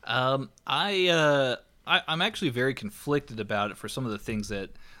 I'm actually very conflicted about it for some of the things that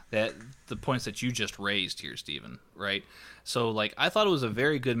that the points that you just raised here, Steven, right? So, like, I thought it was a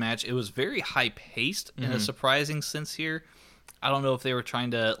very good match. It was very high-paced in a surprising sense here. I don't know if they were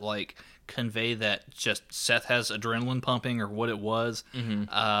trying to, like, convey that just Seth has adrenaline pumping or what it was.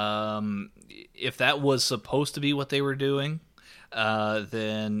 If that was supposed to be what they were doing,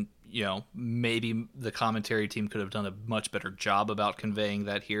 then, you know, maybe the commentary team could have done a much better job about conveying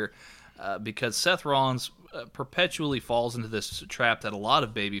that here. Because Seth Rollins perpetually falls into this trap that a lot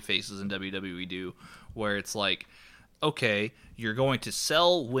of baby faces in WWE do, where it's like, okay, you're going to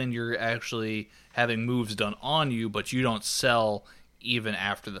sell when you're actually having moves done on you, but you don't sell even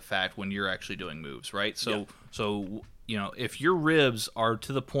after the fact when you're actually doing moves, right? So, you know, if your ribs are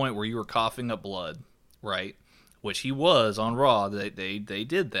to the point where you were coughing up blood, right, which he was on Raw, they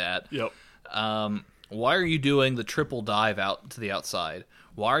did that. Yep. Why are you doing the triple dive out to the outside?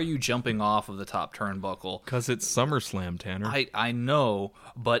 Why are you jumping off of the top turnbuckle? Because it's SummerSlam, Tanner. I know,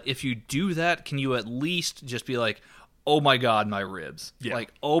 but if you do that, can you at least just be like, oh my God, my ribs. Yeah.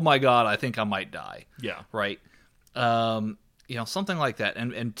 Like, oh my God, I think I might die. Yeah. Right? You know, something like that.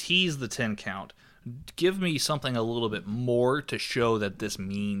 And tease the 10 count. Give me something a little bit more to show that this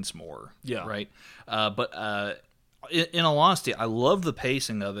means more. Yeah. Right? But in all honesty, I love the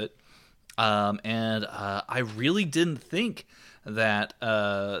pacing of it. And I really didn't think that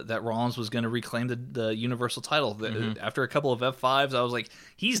that Rollins was going to reclaim the Universal title. After a couple of F5s, I was like,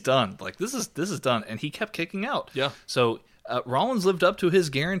 he's done. Like, this is done. And he kept kicking out. Yeah. So Rollins lived up to his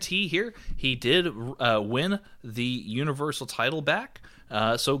guarantee here. He did win the Universal title back.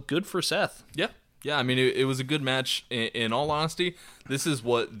 So good for Seth. Yeah. Yeah, I mean, it was a good match. In all honesty, this is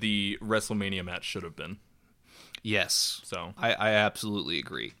what the WrestleMania match should have been. Yes. So I absolutely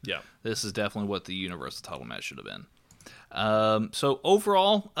agree. Yeah. This is definitely what the Universal title match should have been. So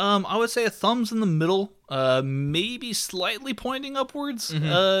overall, I would say a thumbs in the middle, maybe slightly pointing upwards,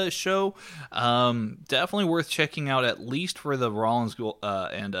 show. Definitely worth checking out, at least for the Rollins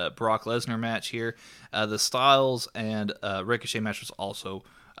and Brock Lesnar match here. The Styles and Ricochet match was also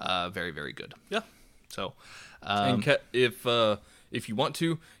very, very good. Yeah. So, and if you want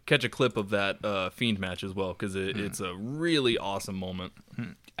to, catch a clip of that Fiend match as well, because it's a really awesome moment.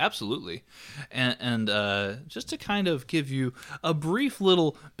 Absolutely. And just to kind of give you a brief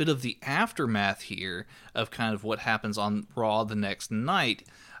little bit of the aftermath here of kind of what happens on Raw the next night,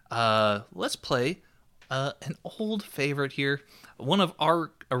 let's play an old favorite here, one of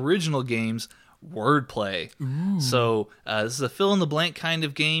our original games, Wordplay. So this is a fill-in-the-blank kind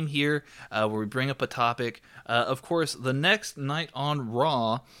of game here, where we bring up a topic. Of course, the next night on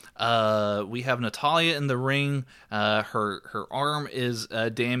Raw, we have Natalya in the ring. Her arm is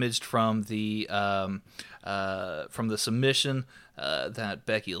damaged from the submission that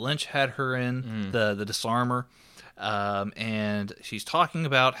Becky Lynch had her in, the disarmer. And she's talking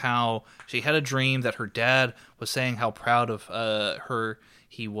about how she had a dream that her dad was saying how proud of her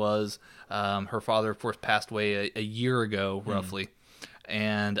he was. Her father, of course, passed away a year ago, roughly.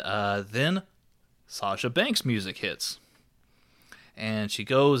 And then Sasha Banks music hits. And she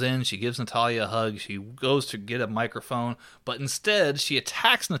goes in, she gives Natalya a hug, she goes to get a microphone, but instead she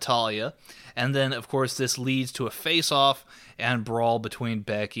attacks Natalya. And then, of course, this leads to a face-off and brawl between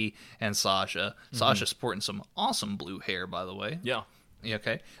Becky and Sasha. Sasha sporting some awesome blue hair, by the way. Yeah.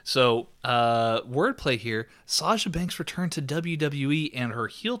 Okay, so wordplay here. Sasha Banks returned to WWE, and her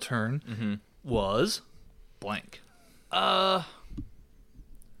heel turn was blank. Can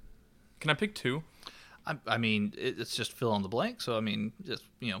I pick two? I mean, it's just fill in the blank. So I mean, just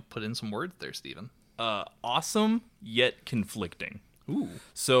put in some words there, Steven. Awesome yet conflicting. Ooh.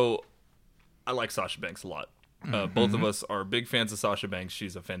 So I like Sasha Banks a lot. Both of us are big fans of Sasha Banks.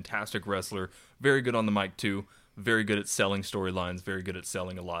 She's a fantastic wrestler, very good on the mic too. Very good at selling storylines, very good at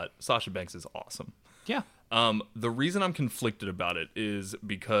selling a lot. Sasha Banks is awesome. Yeah. The reason I'm conflicted about it is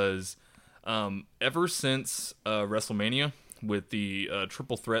because ever since WrestleMania, with the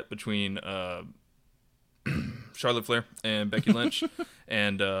triple threat between Charlotte Flair and Becky Lynch,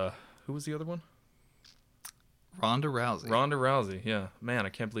 and who was the other one? Ronda Rousey. Yeah. Man, I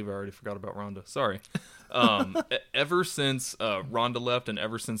can't believe I already forgot about Ronda. Sorry. Ever since Ronda left and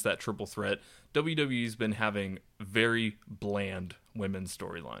ever since that triple threat, WWE's been having very bland women's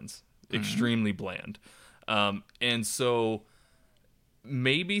storylines. Extremely bland. And so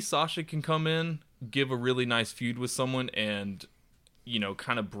maybe Sasha can come in, give a really nice feud with someone, and,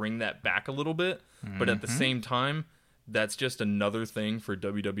 kind of bring that back a little bit. But at the same time, that's just another thing for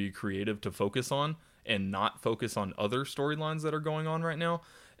WWE Creative to focus on and not focus on other storylines that are going on right now.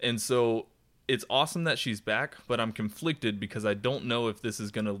 And so it's awesome that she's back, but I'm conflicted because I don't know if this is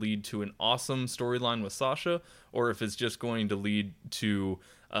going to lead to an awesome storyline with Sasha or if it's just going to lead to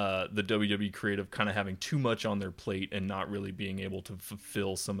the WWE creative kind of having too much on their plate and not really being able to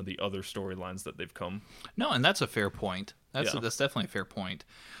fulfill some of the other storylines that they've come. No, and that's a fair point. That's definitely a fair point.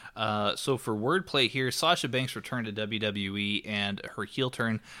 So for wordplay here, Sasha Banks' return to WWE and her heel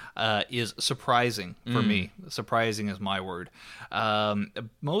turn is surprising for me. Surprising is my word.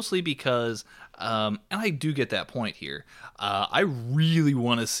 Mostly because, and I do get that point here, I really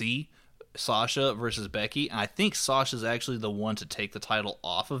want to see Sasha versus Becky, and I think Sasha's actually the one to take the title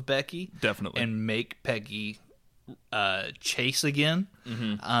off of Becky. Definitely. And make Becky chase again.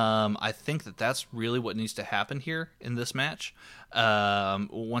 I think that's really what needs to happen here in this match.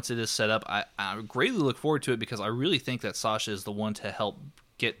 Once it is set up, I greatly look forward to it because I really think that Sasha is the one to help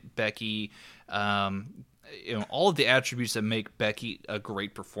get Becky all of the attributes that make Becky a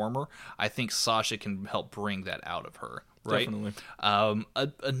great performer. I think Sasha can help bring that out of her. Right? Definitely.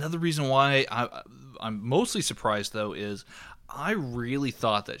 Another reason why I'm mostly surprised, though, is I really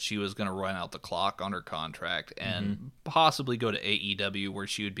thought that she was going to run out the clock on her contract and possibly go to AEW, where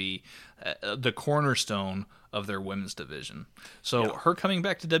she would be the cornerstone of their women's division. So her coming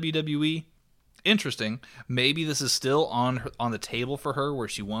back to WWE, interesting. Maybe this is still on the table for her, where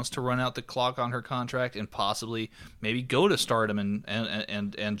she wants to run out the clock on her contract and possibly maybe go to Stardom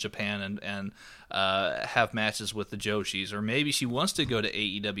and Japan and have matches with the Joshis, or maybe she wants to go to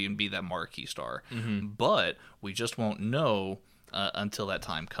AEW and be that marquee star. But we just won't know until that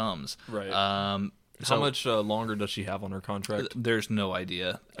time comes. Right. How much longer does she have on her contract? There's no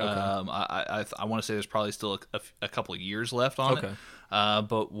idea. Okay. I want to say there's probably still a couple of years left on it.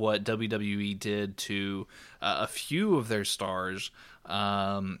 But what WWE did to a few of their stars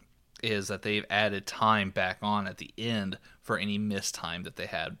is that they've added time back on at the end for any missed time that they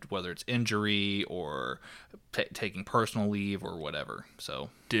had, whether it's injury or taking personal leave or whatever. So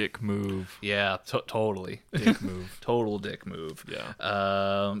dick move. Yeah, totally. Dick move. Total dick move. Yeah.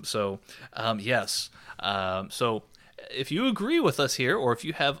 Yes. So if you agree with us here, or if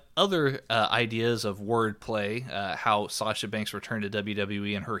you have other ideas of wordplay, how Sasha Banks' return to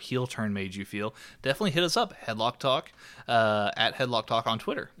WWE and her heel turn made you feel, definitely hit us up, Headlock Talk, at Headlock Talk on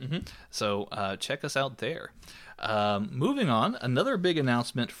Twitter. So check us out there. Moving on, another big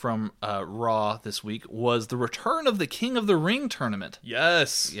announcement from Raw this week was the return of the King of the Ring tournament.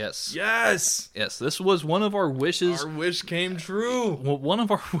 Yes. This was one of our wishes. Our wish came true. One of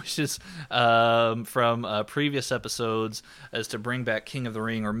our wishes from previous episodes is to bring back King of the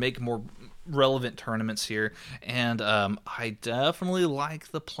Ring or make more relevant tournaments here, and I definitely like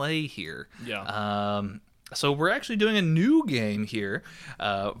the play here. So we're actually doing a new game here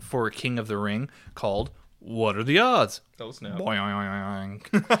for King of the Ring called What Are the Odds? Oh, snap.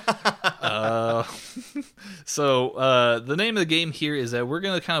 So the name of the game here is that we're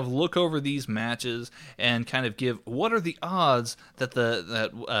going to kind of look over these matches and kind of give what are the odds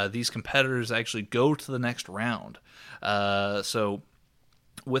that these competitors actually go to the next round. So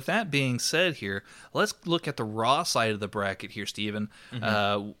with that being said here, let's look at the Raw side of the bracket here, Steven.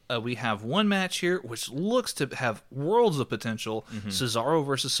 We have one match here which looks to have worlds of potential, Cesaro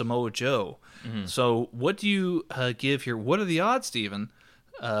versus Samoa Joe. So what do you give here? What are the odds, Steven?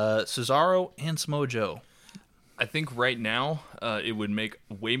 Cesaro and Samoa Joe. I think right now it would make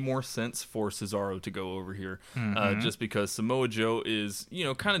way more sense for Cesaro to go over here, just because Samoa Joe is,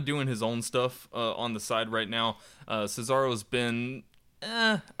 kind of doing his own stuff on the side right now. Cesaro's been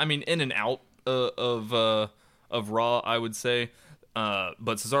in and out of Raw, I would say. But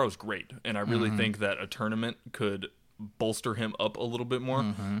Cesaro's great, and I really think that a tournament could bolster him up a little bit more.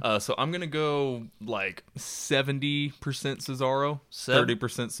 So I'm going to go like 70% Cesaro,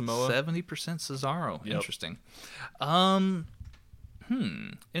 30% Samoa. 70% Cesaro. Yep. Interesting.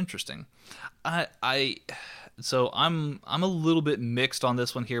 Interesting. So I'm a little bit mixed on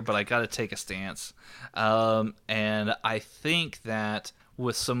this one here, but I got to take a stance. And I think that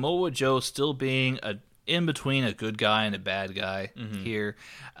with Samoa Joe still being in between a good guy and a bad guy here,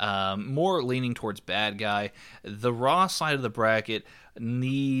 more leaning towards bad guy, the Raw side of the bracket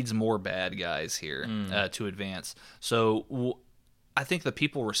needs more bad guys here to advance. So I think the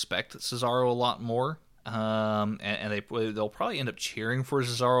people respect Cesaro a lot more. And they'll probably end up cheering for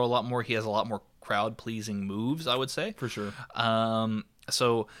Cesaro a lot more. He has a lot more crowd-pleasing moves, I would say. For sure.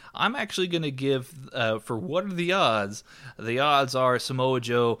 So I'm actually going to give, for what are the odds? The odds are Samoa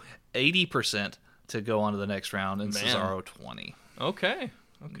Joe 80% to go on to the next round, and Cesaro 20. Okay.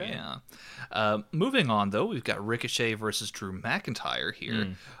 Yeah. Moving on, though, we've got Ricochet versus Drew McIntyre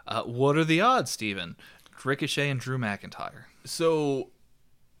here. What are the odds, Steven? Ricochet and Drew McIntyre. So,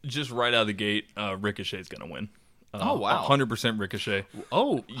 just right out of the gate, Ricochet's going to win. Oh, wow. 100% Ricochet.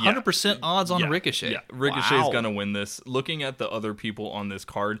 Oh, 100% odds on Yeah, Ricochet. Yeah, Ricochet's Wow. going to win this. Looking at the other people on this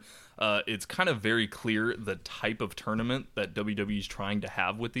card, it's kind of very clear the type of tournament that WWE is trying to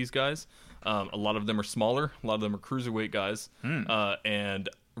have with these guys. A lot of them are smaller. A lot of them are cruiserweight guys. And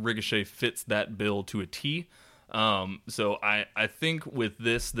Ricochet fits that bill to a T. So I think with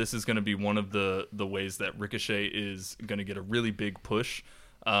this is going to be one of the ways that Ricochet is going to get a really big push.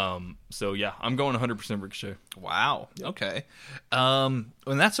 So yeah, I'm going 100% Ricochet. Wow. Okay. And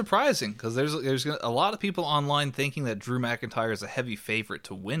that's surprising because there's a lot of people online thinking that Drew McIntyre is a heavy favorite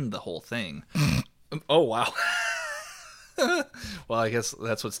to win the whole thing. Oh wow. Well, I guess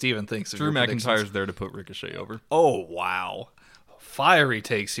that's what Steven thinks. Of Drew your predictions. McIntyre's there to put Ricochet over. Oh wow. Fiery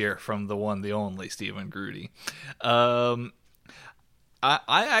takes here from the one, the only Stephen Grudy. I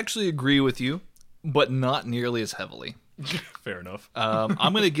actually agree with you, but not nearly as heavily. Fair enough.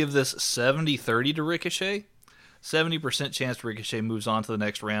 I'm going to give this 70-30 to Ricochet. 70% chance Ricochet moves on to the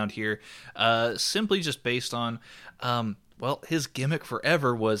next round here. Simply just based on, well, his gimmick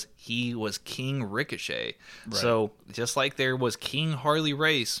forever was he was King Ricochet. Right. So just like there was King Harley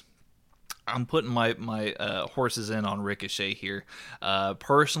Race, I'm putting my horses in on Ricochet here,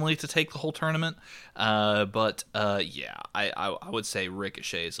 personally to take the whole tournament. But yeah, I would say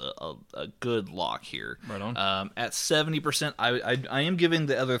Ricochet is a good lock here. Right on. At 70%, I am giving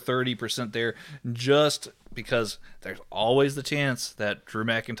the other 30% there just because there's always the chance that Drew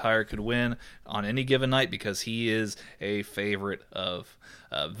McIntyre could win on any given night because he is a favorite of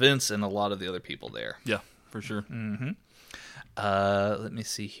Vince and a lot of the other people there. Yeah, for sure. Let me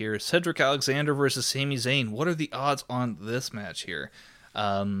see here. Cedric Alexander versus Sami Zayn. What are the odds on this match here?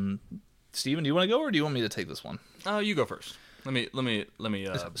 Steven, do you want to go or do you want me to take this one? You go first. Let me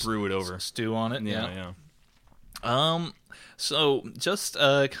brew it over. Stew on it. Yeah. So just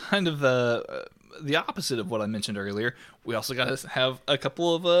kind of the opposite of what I mentioned earlier. We also got to have a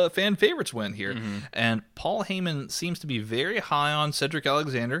couple of fan favorites win here. And Paul Heyman seems to be very high on Cedric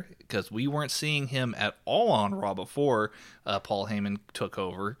Alexander because we weren't seeing him at all on Raw before Paul Heyman took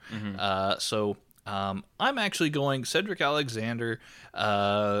over. So I'm actually going Cedric Alexander.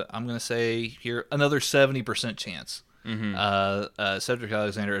 I'm going to say here another 70% chance. Cedric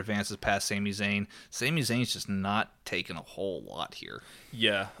Alexander advances past Sami Zayn. Sami Zayn's just not taking a whole lot here.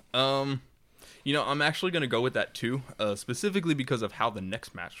 Yeah. I'm actually going to go with that too, specifically because of how the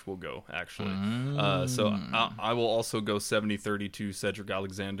next match will go, actually. So I will also go 70-30 to Cedric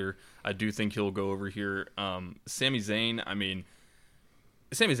Alexander. I do think he'll go over here. Sami Zayn,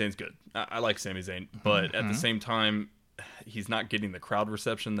 Sami Zayn's good. I like Sami Zayn, but at the same time, he's not getting the crowd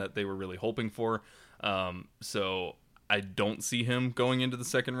reception that they were really hoping for. So I don't see him going into the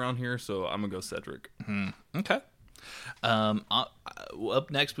second round here, so I'm going to go Cedric. Okay.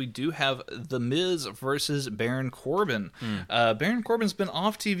 Up next, we do have The Miz versus Baron Corbin. Baron Corbin's been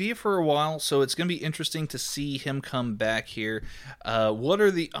off TV for a while, so it's going to be interesting to see him come back here. What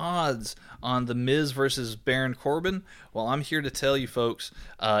are the odds on The Miz versus Baron Corbin? Well, I'm here to tell you folks,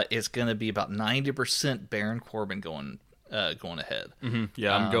 it's going to be about 90% Baron Corbin going ahead.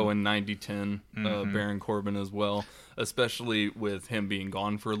 Yeah, I'm going 90-10 Baron Corbin as well, especially with him being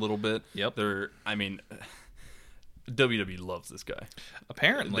gone for a little bit. Yep. WWE loves this guy.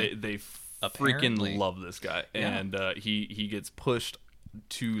 Apparently. They freaking love this guy. Yeah. And he gets pushed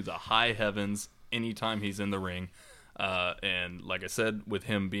to the high heavens anytime he's in the ring. And like I said, with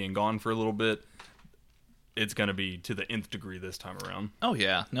him being gone for a little bit, it's going to be to the nth degree this time around. Oh,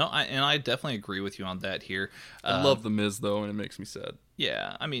 yeah. No, I definitely agree with you on that here. I love The Miz, though, and it makes me sad.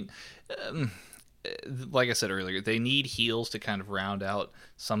 Yeah, like I said earlier, they need heels to kind of round out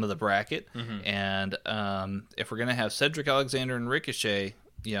some of the bracket. And if we're going to have Cedric Alexander and Ricochet,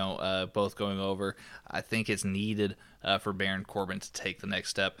 both going over, I think it's needed for Baron Corbin to take the next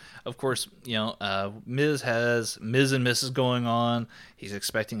step. Of course, Miz has Miz and Mrs. going on. He's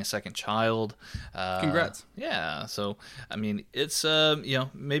expecting a second child. Congrats. Yeah, so it's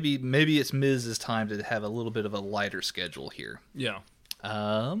maybe it's Miz's time to have a little bit of a lighter schedule here. Yeah.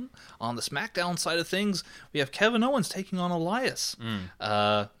 On the SmackDown side of things, we have Kevin Owens taking on Elias.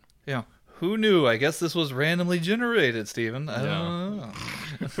 Who knew? I guess this was randomly generated, Steven. I don't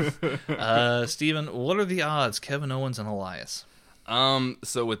know. Steven, what are the odds, Kevin Owens and Elias?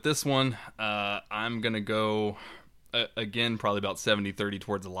 So with this one, I'm going to go, again, probably about 70-30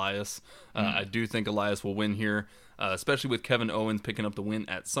 towards Elias. I do think Elias will win here, especially with Kevin Owens picking up the win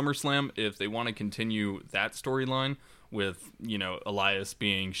at SummerSlam. If they want to continue that storyline with, Elias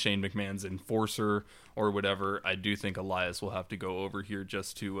being Shane McMahon's enforcer or whatever, I do think Elias will have to go over here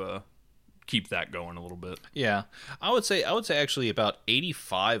just to keep that going a little bit. Yeah, I would say actually about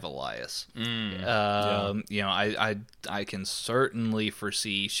 85 Elias. Yeah. You know, I can certainly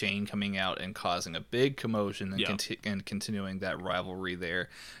foresee Shane coming out and causing a big commotion and, Yeah. and continuing that rivalry there,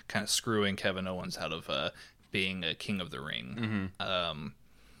 kind of screwing Kevin Owens out of being a King of the Ring.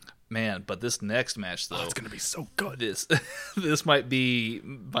 Man, but this next match though, It's gonna be so good. this might be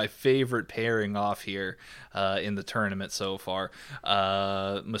my favorite pairing off here in the tournament so far.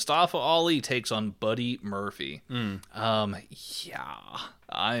 Mustafa Ali takes on Buddy Murphy. Yeah,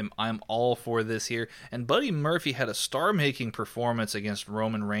 I'm all for this here. And Buddy Murphy had a star-making performance against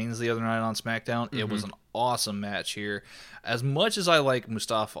Roman Reigns the other night on SmackDown. It was an awesome match here. As much as I like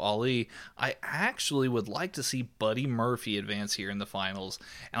Mustafa Ali, I actually would like to see Buddy Murphy advance here in the finals,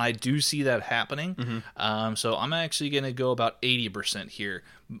 and I do see that happening. So I'm actually going to go about 80% here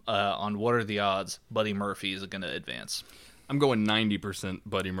on what are the odds Buddy Murphy is going to advance. I'm going 90%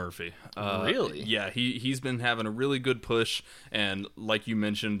 Buddy Murphy. Really? Yeah, he's been having a really good push, and like you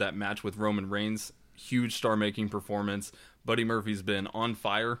mentioned, that match with Roman Reigns, huge star-making performance. Buddy Murphy's been on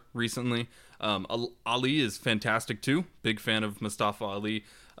fire recently. Ali is fantastic too. Big fan of Mustafa Ali,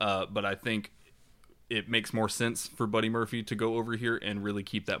 but I think it makes more sense for Buddy Murphy to go over here and really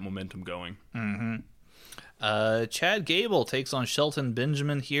keep that momentum going. Chad Gable takes on Shelton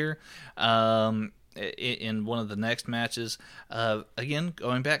Benjamin here in one of the next matches. Again,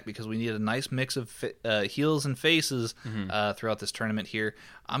 going back because we need a nice mix of heels and faces throughout this tournament here.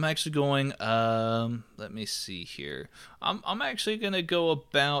 I'm actually going, let me see here. I'm actually going to go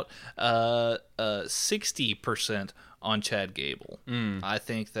about 60% on Chad Gable. I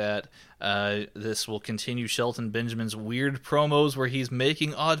think that this will continue Shelton Benjamin's weird promos where he's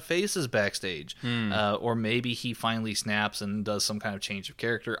making odd faces backstage. Or maybe he finally snaps and does some kind of change of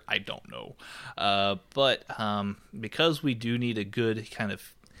character. I don't know. But because we do need a good kind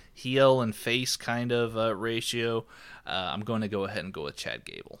of heel and face kind of ratio, I'm going to go ahead and go with Chad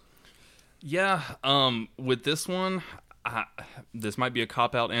Gable. Yeah, with this one, this might be a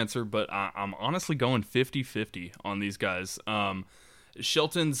cop-out answer, but I'm honestly going 50-50 on these guys.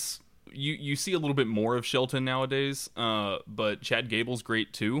 Shelton's, you see a little bit more of Shelton nowadays, but Chad Gable's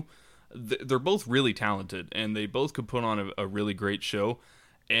great too. They're both really talented, and they both could put on a really great show,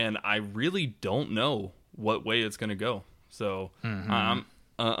 and I really don't know what way it's going to go. So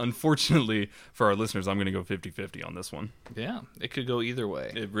unfortunately for our listeners, I'm going to go 50-50 on this one. Yeah, it could go either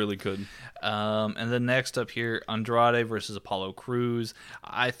way. It really could. And then next up here, Andrade versus Apollo Crews.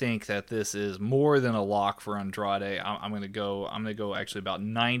 I think that this is more than a lock for Andrade. I'm going to go actually about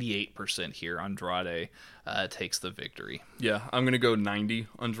 98% here. Andrade takes the victory. Yeah, I'm going to go 90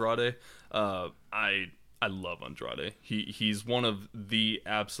 Andrade. I love Andrade. He's one of the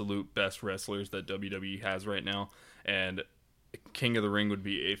absolute best wrestlers that WWE has right now, and King of the Ring would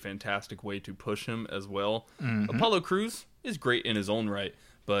be a fantastic way to push him as well. Apollo Crews is great in his own right,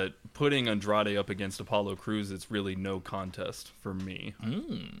 but putting Andrade up against Apollo Crews, it's really no contest for me.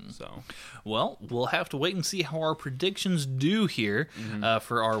 So, well, we'll have to wait and see how our predictions do here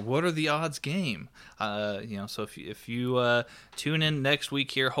for our What Are the Odds game. So if you tune in next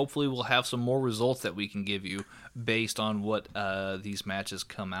week here, hopefully we'll have some more results that we can give you based on what these matches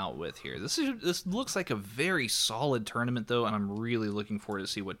come out with here. This looks like a very solid tournament, though, and I'm really looking forward to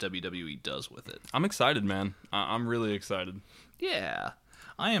see what WWE does with it. I'm excited, man. I'm really excited. Yeah,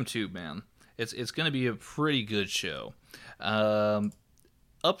 I am too, man. It's going to be a pretty good show.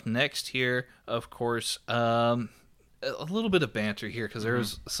 Up next here, of course, a little bit of banter here because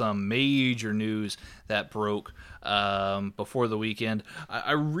there's some major news that broke before the weekend.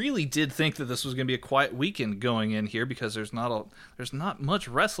 I really did think that this was going to be a quiet weekend going in here because there's not much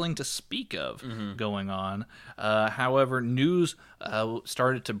wrestling to speak of going on. However, news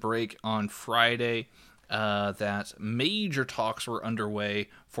started to break on Friday that major talks were underway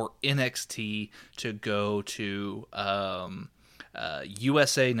for NXT to go to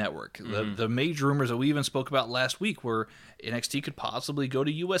USA Network. The major rumors that we even spoke about last week were NXT could possibly go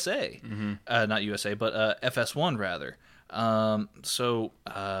to USA. Not USA, but FS1 rather. So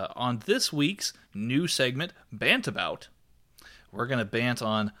on this week's new segment, Bantabout, we're going to bant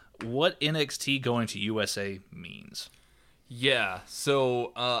on what NXT going to USA means. Yeah,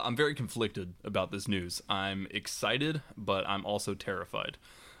 so I'm very conflicted about this news. I'm excited, but I'm also terrified.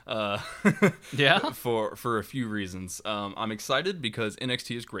 Yeah? For a few reasons. I'm excited because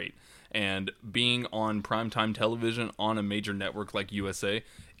NXT is great, and being on primetime television on a major network like USA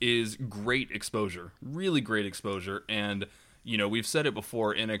is great exposure, really great exposure. And, we've said it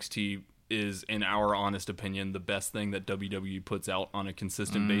before, NXT is, in our honest opinion, the best thing that WWE puts out on a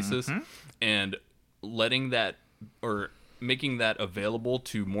consistent basis. And letting that, or making that available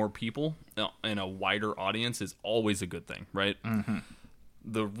to more people and a wider audience is always a good thing, right? Mm-hmm.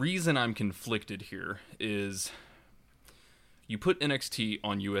 The reason I'm conflicted here is you put NXT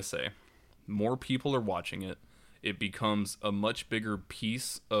on USA, more people are watching it. It becomes a much bigger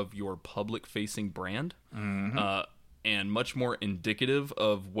piece of your public-facing brand, and much more indicative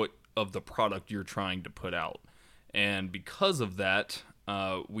of the product you're trying to put out. And because of that,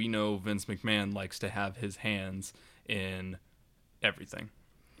 we know Vince McMahon likes to have his hands in everything,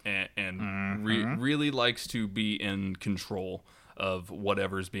 and really likes to be in control of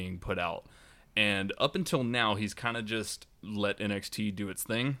whatever's being put out. And up until now, he's kind of just let NXT do its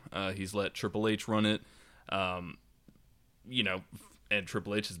thing. He's let Triple H run it. And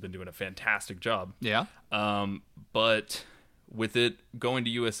Triple H has been doing a fantastic job. Yeah. But with it going to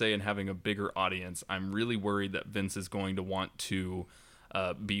USA and having a bigger audience, I'm really worried that Vince is going to want to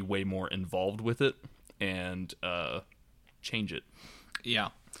be way more involved with it and change it. Yeah.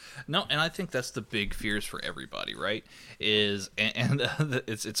 No, and I think that's the big fears for everybody, right? It's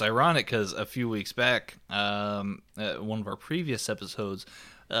ironic because a few weeks back, one of our previous episodes,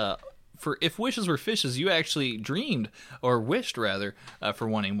 for If Wishes Were Fishes, you actually dreamed, or wished rather, for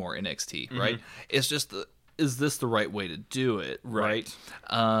wanting more NXT, right? It's just is this the right way to do it, right?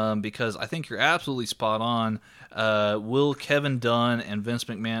 Because I think you're absolutely spot on. Will Kevin Dunn and Vince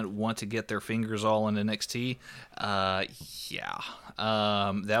McMahon want to get their fingers all in NXT? Yeah.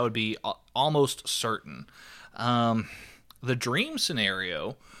 That would be almost certain. The dream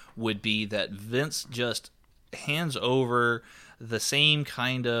scenario would be that Vince just hands over the same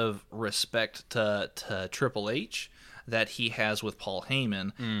kind of respect to Triple H that he has with Paul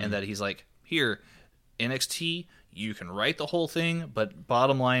Heyman, and that he's like, here, NXT, you can write the whole thing, but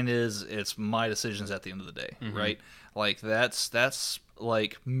bottom line is it's my decisions at the end of the day, right? Like that's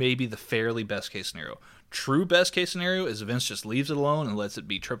like maybe the fairly best case scenario. True best case scenario is Vince just leaves it alone and lets it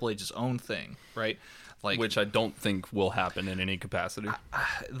be Triple H's own thing, right? Like, which I don't think will happen in any capacity.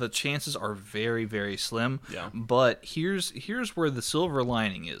 The chances are very, very slim. Yeah. But here's where the silver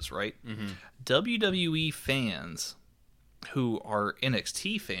lining is, right? WWE fans who are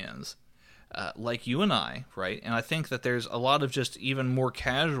NXT fans, like you and I, right? And I think that there's a lot of just even more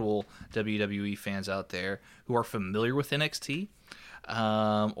casual WWE fans out there who are familiar with NXT,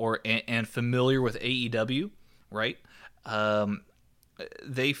 and familiar with AEW, right?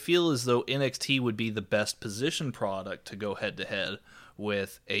 They feel as though NXT would be the best position product to go head to head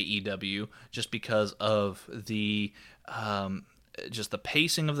with AEW, just because of the just the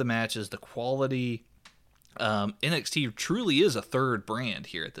pacing of the matches, the quality. NXT truly is a third brand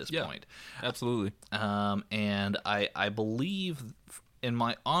here at this point. Absolutely. And I believe, in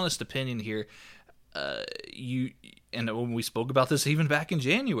my honest opinion here, and when we spoke about this even back in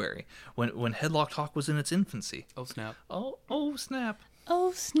January, when Headlock Talk was in its infancy. Oh snap! Oh snap!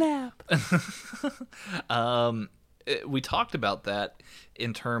 Oh, snap. We talked about that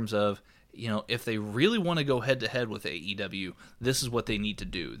in terms of, if they really want to go head-to-head with AEW, this is what they need to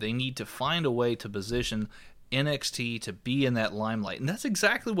do. They need to find a way to position NXT to be in that limelight. And that's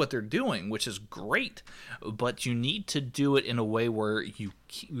exactly what they're doing, which is great. But you need to do it in a way where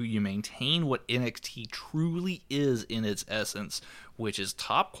you maintain what NXT truly is in its essence, which is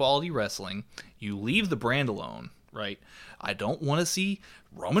top-quality wrestling. You leave the brand alone, right? I don't want to see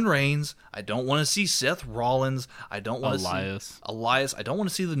Roman Reigns. I don't want to see Seth Rollins. I don't want to see Elias. I don't want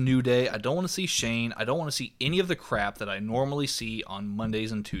to see the New Day. I don't want to see Shane. I don't want to see any of the crap that I normally see on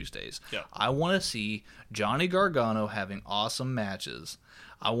Mondays and Tuesdays. Yeah. I want to see Johnny Gargano having awesome matches.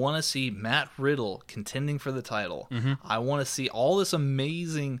 I want to see Matt Riddle contending for the title. I want to see all this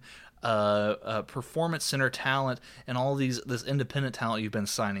amazing performance center talent and all this independent talent you've been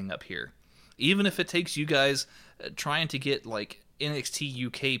signing up here. Even if it takes you guys trying to get like NXT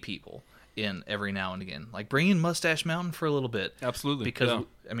UK people in every now and again, like bring in Mustache Mountain for a little bit. Absolutely, because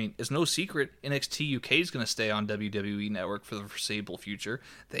I mean, it's no secret NXT UK is going to stay on WWE Network for the foreseeable future.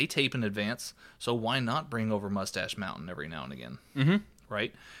 They tape in advance, so why not bring over Mustache Mountain every now and again?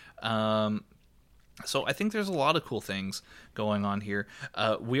 Right? So I think there's a lot of cool things going on here.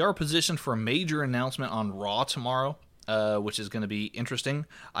 We are positioned for a major announcement on Raw tomorrow. Which is going to be interesting.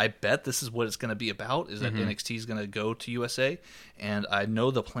 I bet this is what it's going to be about, is that NXT is going to go to USA, and I know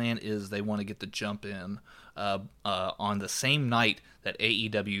the plan is they want to get the jump in on the same night that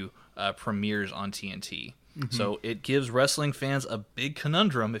AEW premieres on TNT. So it gives wrestling fans a big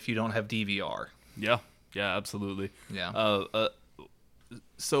conundrum if you don't have DVR. Yeah, absolutely. Yeah.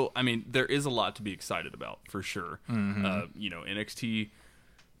 So, I mean, there is a lot to be excited about, for sure. NXT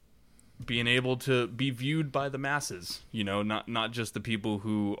being able to be viewed by the masses, not just the people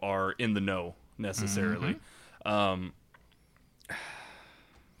who are in the know necessarily.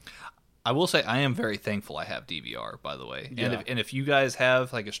 I will say I am very thankful I have DVR, by the way. Yeah. And if you guys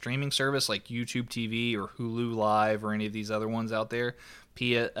have like a streaming service like YouTube TV or Hulu Live or any of these other ones out there,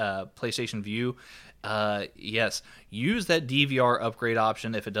 PlayStation View, yes, use that DVR upgrade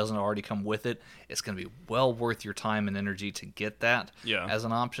option if it doesn't already come with it. It's going to be well worth your time and energy to get that as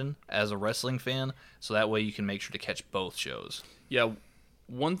an option as a wrestling fan, so that way you can make sure to catch both shows. Yeah,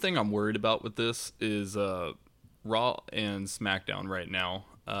 one thing I'm worried about with this is Raw and SmackDown right now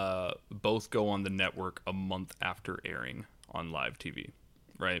both go on the network a month after airing on live TV,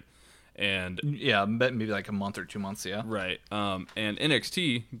 right? And yeah, maybe like a month or 2 months, yeah. Right. And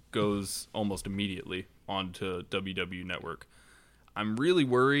NXT goes almost immediately onto WWE Network. I'm really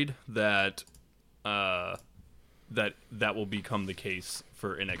worried that that will become the case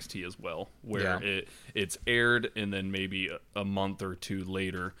for NXT as well, where it's aired and then maybe a month or two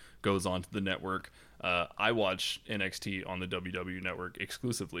later goes onto the network. I watch NXT on the WWE Network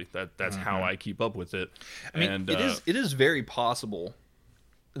exclusively. That's how I keep up with it. I mean, it is very possible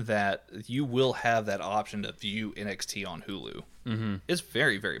that you will have that option to view NXT on Hulu. Mm-hmm. It's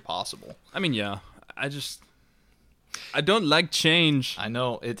very, very possible. I mean, yeah. I don't like change. I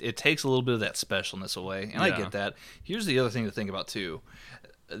know. It takes a little bit of that specialness away, and I get that. Here's the other thing to think about, too.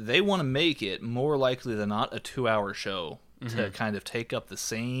 They want to make it more likely than not a 2-hour show to kind of take up the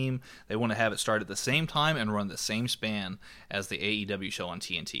same. They want to have it start at the same time and run the same span as the AEW show on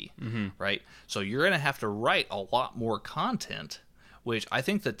TNT, right? So you're going to have to write a lot more content, which I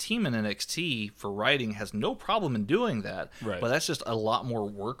think the team in NXT for writing has no problem in doing that, but that's just a lot more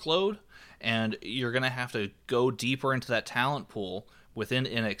workload, and you're going to have to go deeper into that talent pool within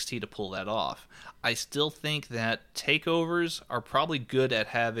NXT to pull that off. I still think that takeovers are probably good at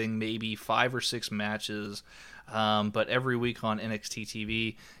having maybe 5 or 6 matches, but every week on NXT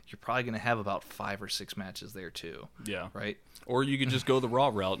TV, you're probably going to have about 5 or 6 matches there too. Yeah. Right? Or you could just go the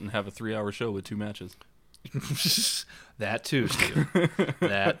Raw route and have a 3-hour show with 2 matches. That too, Steve.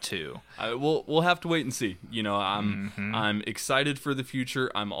 That too. We'll have to wait and see. You know, I'm excited for the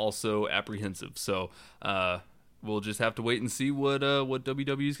future. I'm also apprehensive. So we'll just have to wait and see what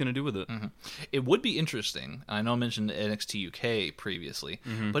WWE is going to do with it. It would be interesting. I know I mentioned NXT UK previously,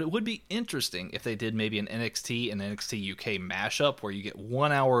 but it would be interesting if they did maybe an NXT and NXT UK mashup where you get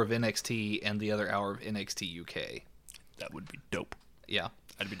 1 hour of NXT and the other hour of NXT UK. That would be dope. Yeah.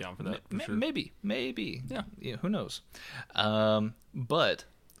 I'd be down for that. For sure. Maybe. Yeah. Who knows? But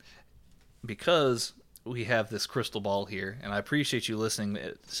because we have this crystal ball here, and I appreciate you listening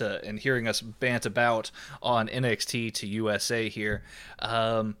and hearing us bant about on NXT to USA here.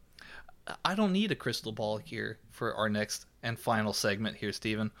 I don't need a crystal ball here for our next and final segment here,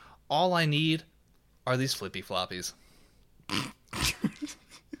 Steven. All I need are these flippy floppies.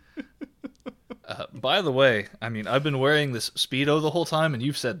 By the way, I mean, I've been wearing this Speedo the whole time, and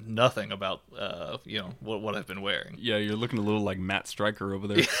you've said nothing about, what I've been wearing. Yeah, you're looking a little like Matt Stryker over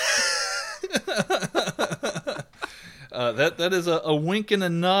there. That is a wink and a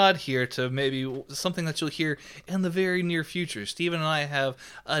nod here to maybe something that you'll hear in the very near future. Steven and I have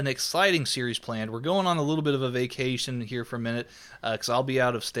an exciting series planned. We're going on a little bit of a vacation here for a minute because I'll be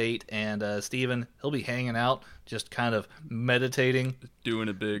out of state, and Steven, he'll be hanging out, just kind of meditating. Doing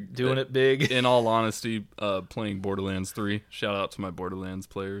it big. In all honesty, playing Borderlands 3. Shout out to my Borderlands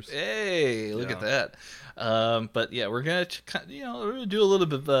players. Hey, look at that. But yeah, we're gonna do a little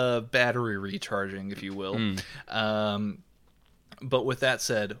bit of battery recharging, if you will. But with that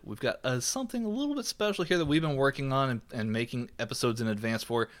said, we've got something a little bit special here that we've been working on and making episodes in advance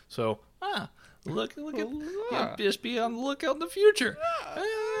for. So look at just be on the lookout in the future.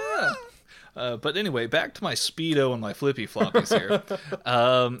 But anyway, back to my Speedo and my flippy floppies here.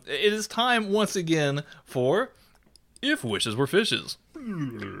 It is time once again for If Wishes Were Fishes.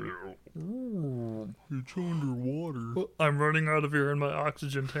 It's underwater. I'm running out of air in my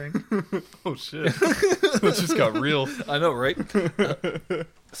oxygen tank. Oh, shit. It just got real. I know, right?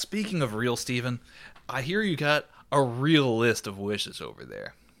 Speaking of real, Steven, I hear you got a real list of wishes over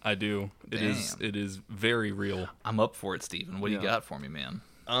there. I do. It is very real. I'm up for it, Steven. What do you got for me, man?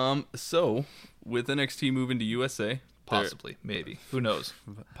 So, with NXT moving to USA... Possibly, maybe. Who knows?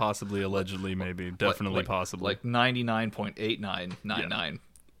 Possibly, allegedly, maybe. Definitely, possibly. Like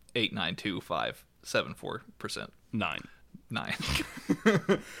 99.899992574%. 9.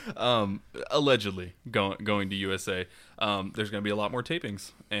 Allegedly going to USA. There's going to be a lot more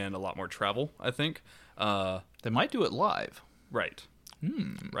tapings and a lot more travel, I think. They might do it live. Right.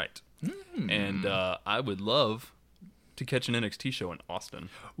 Right. And I would love to catch an NXT show in Austin.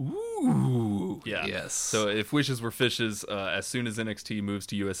 Ooh. Yeah. Yes. So if wishes were fishes, as soon as NXT moves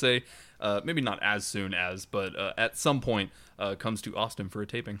to USA, maybe not as soon as, but at some point comes to Austin for a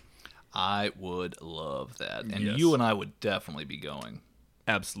taping. I would love that. And Yes. you and I would definitely be going.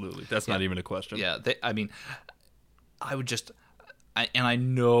 Absolutely. That's not even a question. Yeah. I mean, I would just... and I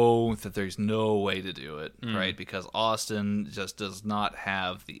know that there's no way to do it, right? Because Austin just does not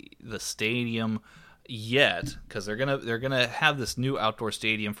have the stadium yet, because they're gonna have this new outdoor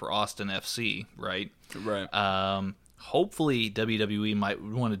stadium for Austin FC, right? Right. Hopefully WWE might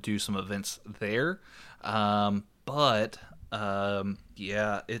want to do some events there, but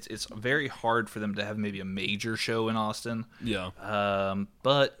yeah, it's very hard for them to have maybe a major show in Austin. Yeah.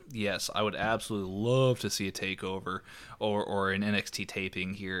 But yes, I would absolutely love to see a takeover or an NXT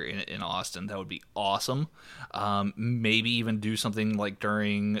taping here in Austin. That would be awesome. Maybe even do something like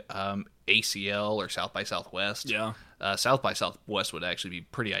during ACL or South by Southwest. Yeah. South by Southwest would actually be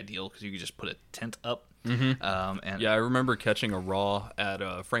pretty ideal because you could just put a tent up. Mm-hmm. And Yeah, I remember catching a Raw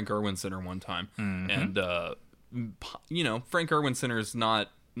at Frank Irwin Center one time, and Frank Irwin Center is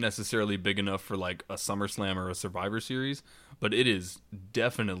not necessarily big enough for like a SummerSlam or a Survivor Series, but it is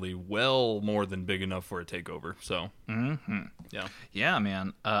definitely well more than big enough for a takeover. So, Yeah,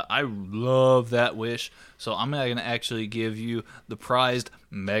 man. I love that wish. So I'm going to actually give you the prized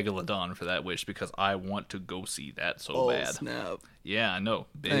Megalodon for that wish because I want to go see that so bad. Snap! Yeah, I know.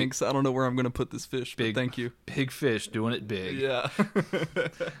 Big, Thanks. I don't know where I'm going to put this fish, but thank you. Big fish doing it big. Yeah.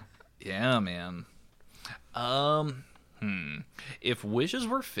 Yeah, man. If wishes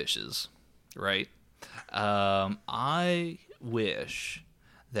were fishes, right? I wish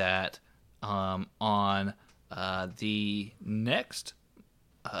that on the next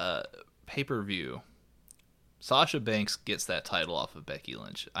pay-per-view, Sasha Banks gets that title off of Becky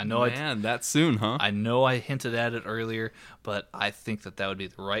Lynch. I know Man, that soon, huh? I know I hinted at it earlier, but I think that would be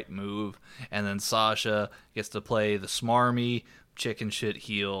the right move. And then Sasha gets to play the smarmy chicken shit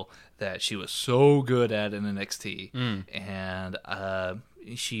heel that she was so good at in NXT. And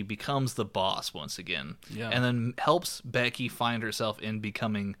she becomes the boss once again. Yeah. And then helps Becky find herself in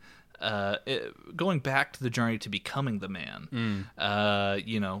becoming... going back to the journey to becoming the man,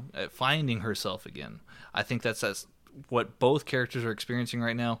 finding herself again. I think that's what both characters are experiencing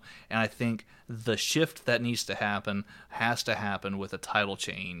right now, and I think the shift that needs to happen has to happen with a title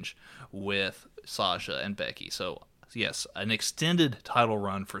change with Sasha and Becky. So, yes, an extended title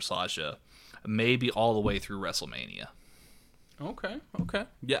run for Sasha, maybe all the way through WrestleMania. Okay.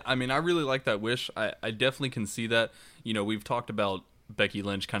 Yeah, I mean, I really like that wish. I definitely can see that. You know, we've talked about Becky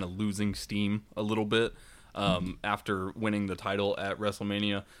Lynch kind of losing steam a little bit after winning the title at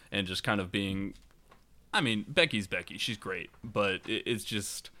WrestleMania and just kind of being... I mean, Becky's Becky. She's great, but it's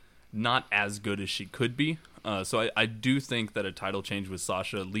just not as good as she could be. So I do think that a title change with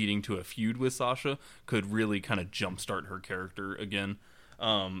Sasha leading to a feud with Sasha could really kind of jumpstart her character again.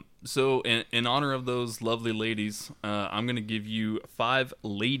 So in honor of those lovely ladies, I'm going to give you 5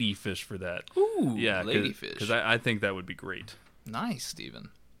 lady fish for that. Ooh, yeah, lady fish. Because I think that would be great. Nice, Steven.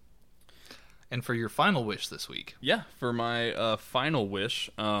 And for your final wish this week. Yeah, for my final wish,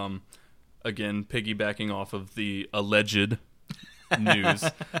 again, piggybacking off of the alleged news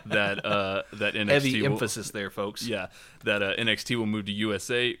that NXT Heavy will, emphasis there, folks. Yeah, that NXT will move to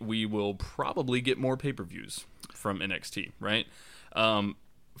USA. We will probably get more pay-per-views from NXT, right?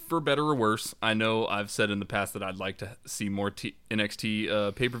 For better or worse, I know I've said in the past that I'd like to see more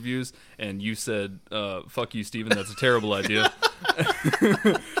NXT pay-per-views, and you said, fuck you, Steven, that's a terrible idea.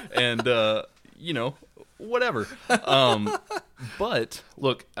 And, whatever. But...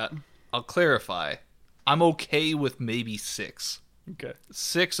 Look, I'll clarify. I'm okay with maybe 6. Okay.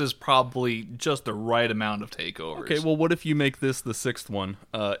 6 is probably just the right amount of takeovers. Okay, well, what if you make this the 6th one?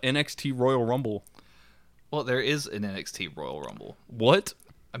 NXT Royal Rumble. Well, there is an NXT Royal Rumble. What?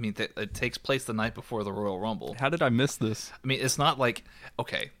 I mean, it takes place the night before the Royal Rumble. How did I miss this? I mean, it's not like...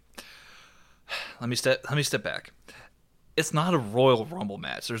 Okay. Let me step back. It's not a Royal Rumble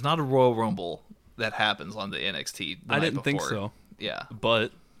match. There's not a Royal Rumble that happens on the NXT the I night didn't think before. so. Yeah.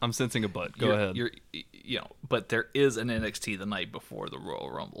 But I'm sensing a but. Go ahead. But there is an NXT the night before the Royal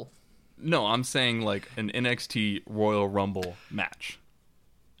Rumble. No, I'm saying like an NXT Royal Rumble match.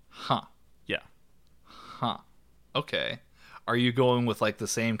 Huh. Yeah. Huh. Okay. Are you going with like the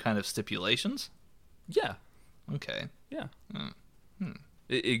same kind of stipulations? Yeah. Okay. Yeah.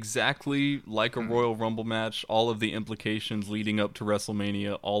 Exactly like a Royal Rumble match, all of the implications leading up to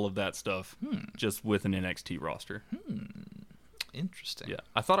WrestleMania, all of that stuff, just with an NXT roster. Interesting. Yeah,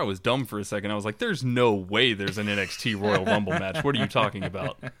 I thought I was dumb for a second. I was like, "There's no way there's an NXT Royal Rumble match. What are you talking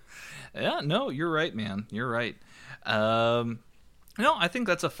about?" Yeah, no, you're right, man. You're right. No, I think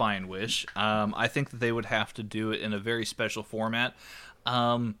that's a fine wish. I think that they would have to do it in a very special format.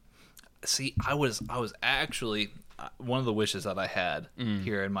 See, I was actually one of the wishes that I had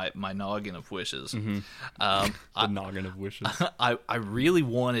here in my noggin of wishes. The noggin of wishes. I really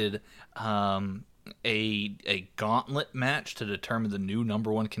wanted a gauntlet match to determine the new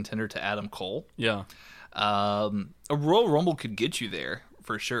number one contender to Adam Cole. Yeah. A Royal Rumble could get you there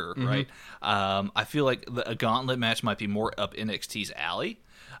for sure, right? I feel like a gauntlet match might be more up NXT's alley,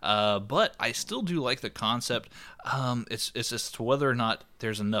 but I still do like the concept. It's just whether or not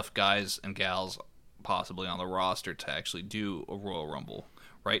there's enough guys and gals possibly on the roster to actually do a Royal Rumble,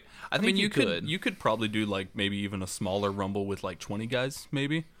 right? I mean, you could probably do like maybe even a smaller Rumble with like 20 guys,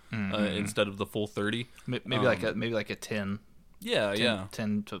 maybe instead of the full 30. Maybe like a 10. Yeah,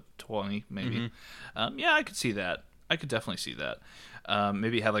 10 to 20 maybe. Yeah, I could see that. I could definitely see that.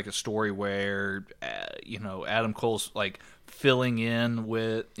 Maybe have like a story where Adam Cole's like filling in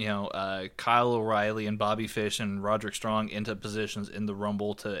with Kyle O'Reilly and Bobby Fish and Roderick Strong into positions in the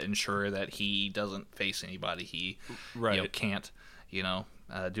Rumble to ensure that he doesn't face anybody he can't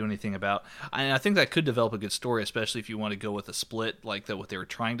do anything about. I think that could develop a good story, especially if you want to go with a split like that, what they were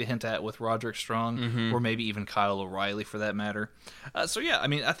trying to hint at with Roderick Strong, or maybe even Kyle O'Reilly for that matter. So yeah, I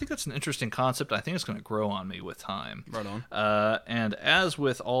mean, I think that's an interesting concept. I think it's going to grow on me with time. Right on. And as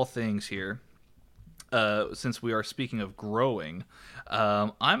with all things here, since we are speaking of growing,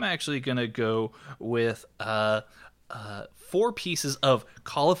 I'm actually going to go with 4 pieces of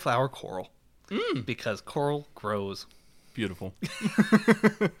cauliflower coral because coral grows. Beautiful.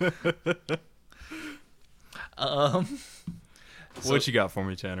 What you got for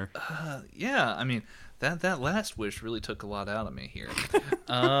me, Tanner? Yeah, I mean that last wish really took a lot out of me here.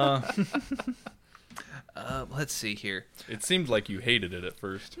 Let's see here. It seemed like you hated it at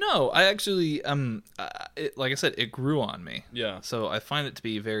first. No, I actually like I said, it grew on me. Yeah. So I find it to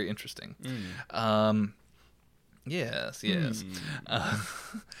be very interesting. Yes.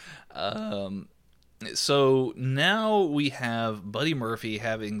 So now we have Buddy Murphy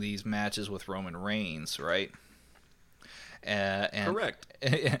having these matches with Roman Reigns, right? Correct.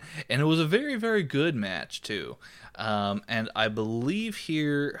 And it was a very, very good match, too. And I believe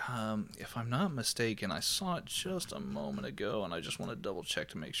here, if I'm not mistaken, I saw it just a moment ago, and I just want to double check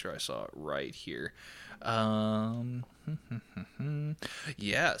to make sure I saw it right here.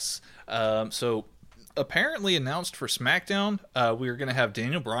 Yes. So apparently announced for SmackDown, we were going to have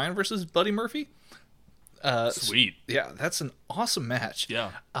Daniel Bryan versus Buddy Murphy. Sweet. Yeah, that's an awesome match.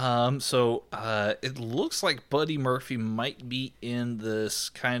 Yeah. So it looks like Buddy Murphy might be in this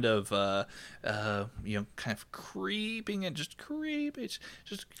kind of creeping into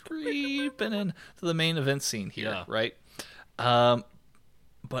the main event scene here, right? But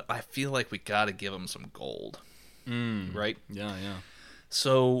I feel like we got to give him some gold, right? Yeah.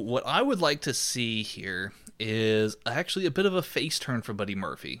 So what I would like to see here is actually a bit of a face turn for Buddy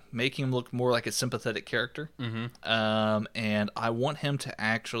Murphy, making him look more like a sympathetic character. And I want him to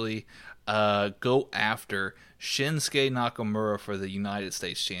actually go after Shinsuke Nakamura for the United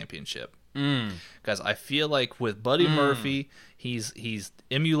States Championship. Because I feel like with Buddy Murphy, he's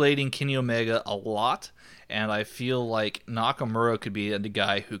emulating Kenny Omega a lot, and I feel like Nakamura could be the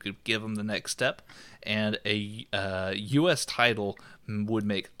guy who could give him the next step, and a U.S. title would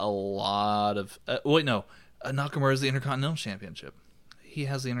make a lot of... Nakamura is the Intercontinental Championship. He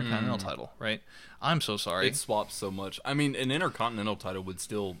has the Intercontinental title, right? I'm so sorry. It swaps so much. I mean, an Intercontinental title would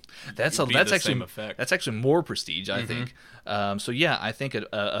still that's actually same effect. That's actually more prestige, I think. So yeah, I think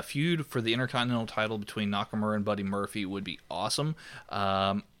a feud for the Intercontinental title between Nakamura and Buddy Murphy would be awesome.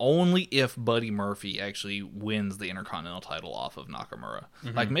 Only if Buddy Murphy actually wins the Intercontinental title off of Nakamura.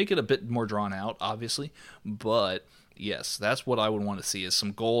 Like, make it a bit more drawn out, obviously, but yes, that's what I would want to see, is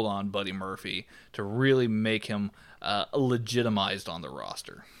some gold on Buddy Murphy to really make him legitimized on the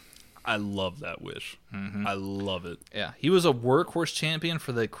roster. I love that wish. I love it. Yeah, he was a workhorse champion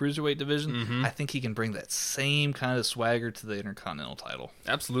for the Cruiserweight division. I think he can bring that same kind of swagger to the Intercontinental title.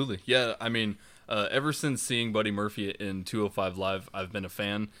 Absolutely. Yeah, I mean, ever since seeing Buddy Murphy in 205 Live, I've been a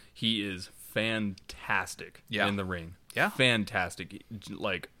fan. He is fantastic in the ring. Yeah. Fantastic.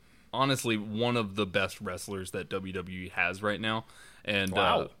 Like, honestly, one of the best wrestlers that WWE has right now. And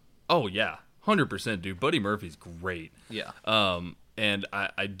Wow. Oh yeah, 100%, dude. Buddy Murphy's great. Yeah. And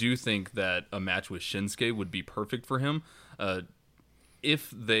I do think that a match with Shinsuke would be perfect for him,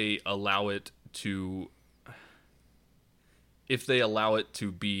 if they allow it to. if they allow it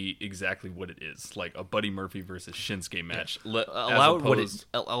to be exactly what it is, like a Buddy Murphy versus Shinsuke match. Allow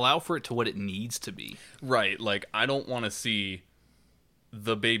for it to what it needs to be. Right, like I don't want to see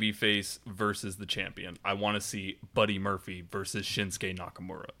the babyface versus the champion. I want to see Buddy Murphy versus Shinsuke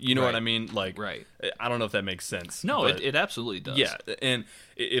Nakamura. You know what I mean? Like, right. I don't know if that makes sense. No, but it absolutely does. Yeah, and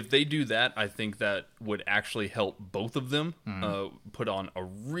if they do that, I think that would actually help both of them put on a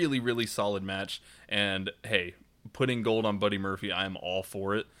really, really solid match. And hey, putting gold on Buddy Murphy, I am all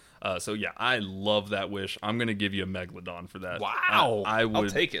for it. So yeah, I love that wish. I'm gonna give you a Megalodon for that. Wow, I'll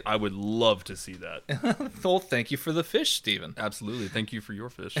take it. I would love to see that. Well, thank you for the fish, Steven. Absolutely, thank you for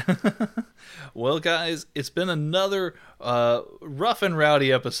your fish. Well, guys, it's been another rough and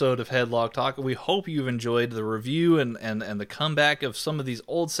rowdy episode of Headlock Talk. We hope you've enjoyed the review and the comeback of some of these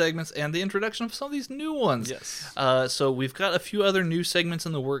old segments and the introduction of some of these new ones. Yes. So we've got a few other new segments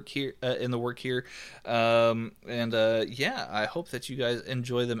in the work here. Yeah, I hope that you guys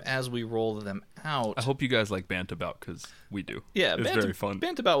enjoy them as we roll them out. I hope you guys like Bantabout, because we do. Yeah, it's very fun.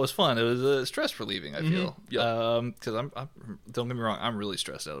 Bantabout was fun. It was stress relieving, I feel. Yeah. Because I'm don't get me wrong, I'm really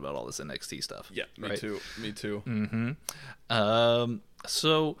stressed out about all this NXT stuff. Yeah, me too. Me too. Mm-hmm.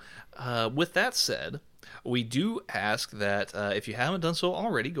 So, with that said, we do ask that if you haven't done so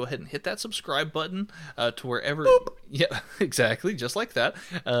already, go ahead and hit that subscribe button to wherever. Boop. Yeah, exactly, just like that.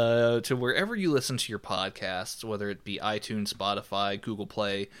 To wherever you listen to your podcasts, whether it be iTunes, Spotify, Google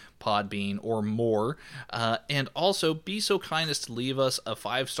Play, Podbean, or more. And also, be so kind as to leave us a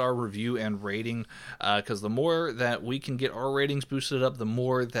 5-star review and rating, because the more that we can get our ratings boosted up, the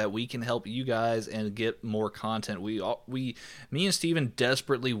more that we can help you guys and get more content. Me and Steven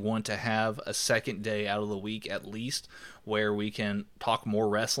desperately want to have a second day out of the week at least where we can talk more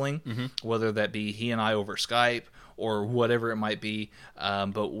wrestling, whether that be he and I over Skype or whatever it might be,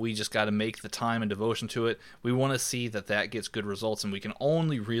 but we just got to make the time and devotion to it. We want to see that gets good results, and we can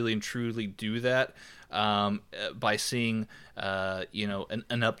only really and truly do that by seeing an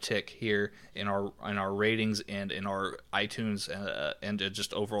uptick here in our ratings and in our iTunes and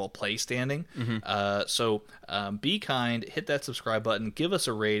just overall play standing. So be kind, hit that subscribe button, give us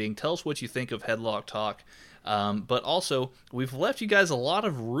a rating, tell us what you think of Headlock Talk. But also, we've left you guys a lot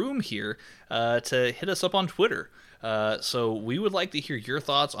of room here to hit us up on Twitter. So we would like to hear your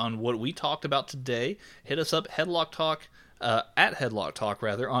thoughts on what we talked about today. Hit us up, Headlock Talk, at Headlock Talk,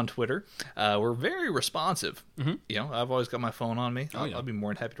 rather, on Twitter. We're very responsive. You know, I've always got my phone on me. I'll be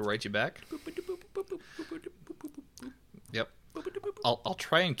more than happy to write you back. Yep. I'll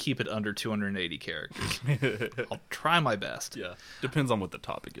try and keep it under 280 characters. I'll try my best. Yeah. Depends on what the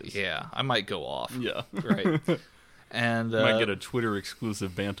topic is. Yeah, I might go off. Yeah. Right. And might get a Twitter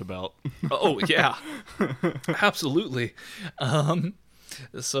exclusive Bantabout. Oh yeah, absolutely.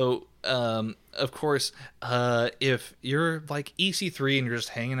 So of course, if you're like EC3 and you're just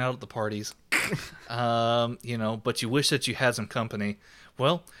hanging out at the parties, but you wish that you had some company,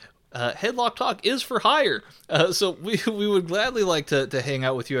 well, Headlock Talk is for hire. So we would gladly like to hang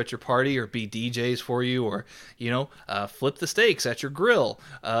out with you at your party, or be DJs for you, or flip the steaks at your grill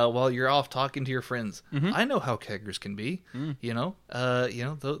while you're off talking to your friends. I know how keggers can be.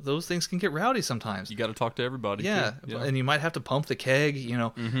 Those things can get rowdy sometimes. You got to talk to everybody. Yeah, and you might have to pump the keg.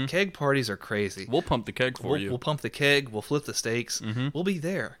 Keg parties are crazy. We'll pump the keg for you. We'll pump the keg. We'll flip the steaks. We'll be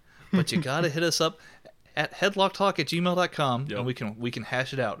there. But you got to hit us up at headlocktalk@gmail.com, and we can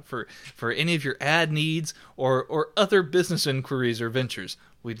hash it out for any of your ad needs or other business inquiries or ventures.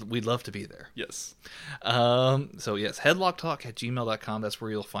 We'd love to be there. Yes. So yes, headlocktalk@gmail.com. That's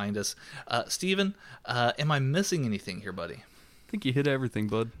where you'll find us. Steven, am I missing anything here, buddy? I think you hit everything,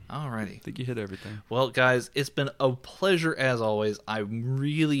 bud. Alrighty. I think you hit everything. Well, guys, it's been a pleasure as always. I'm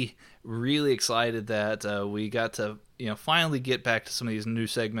really, really excited that we got to finally get back to some of these new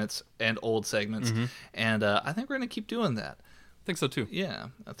segments and old segments, and I think we're going to keep doing that. I think so too. Yeah,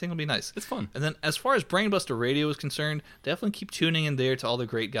 I think it'll be nice. It's fun. And then as far as Brainbuster Radio is concerned, definitely keep tuning in there to all the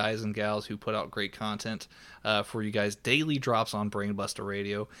great guys and gals who put out great content for you guys. Daily drops on Brainbuster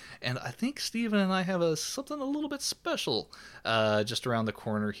Radio. And I think Steven and I have something a little bit special just around the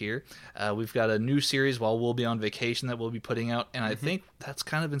corner here. We've got a new series while we'll be on vacation that we'll be putting out, and I think that's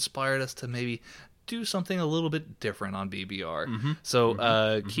kind of inspired us to maybe do something a little bit different on BBR.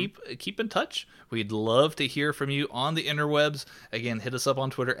 So keep in touch. We'd love to hear from you on the interwebs. Again, hit us up on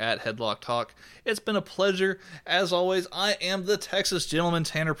Twitter at Headlock Talk. It's been a pleasure. As always, I am the Texas Gentleman,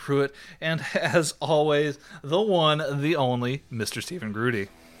 Tanner Pruitt, and as always, the one, the only, Mr. Steven Grudy.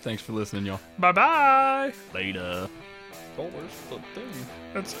 Thanks for listening, y'all. Bye-bye. Later. Oh, where's the thing?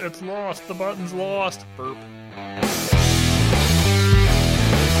 It's lost. The button's lost. Burp.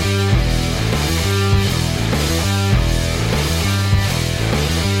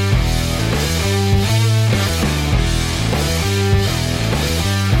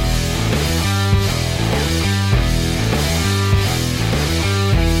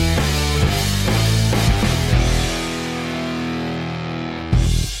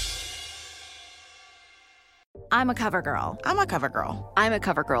 I'm a CoverGirl. I'm a CoverGirl. I'm a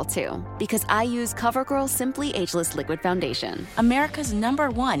CoverGirl too, because I use CoverGirl Simply Ageless Liquid Foundation. America's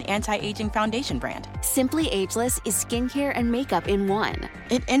 #1 anti-aging foundation brand. Simply Ageless is skincare and makeup in one.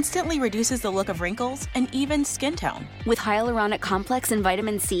 It instantly reduces the look of wrinkles and even skin tone. With hyaluronic complex and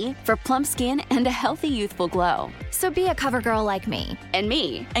vitamin C for plump skin and a healthy youthful glow. So be a CoverGirl like me. And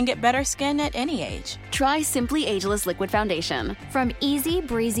me. And get better skin at any age. Try Simply Ageless Liquid Foundation. From easy,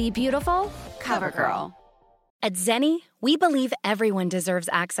 breezy, beautiful, CoverGirl. At Zenni, we believe everyone deserves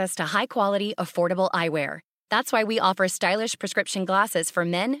access to high-quality, affordable eyewear. That's why we offer stylish prescription glasses for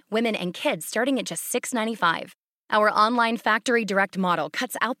men, women, and kids starting at just $6.95. Our online factory direct model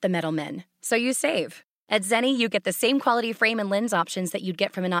cuts out the middlemen, so you save. At Zenni, you get the same quality frame and lens options that you'd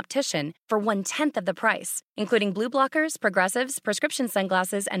get from an optician for 1/10 of the price, including blue blockers, progressives, prescription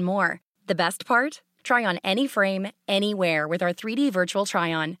sunglasses, and more. The best part? Try on any frame, anywhere with our 3D virtual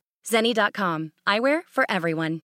try-on. Zenni.com. Eyewear for everyone.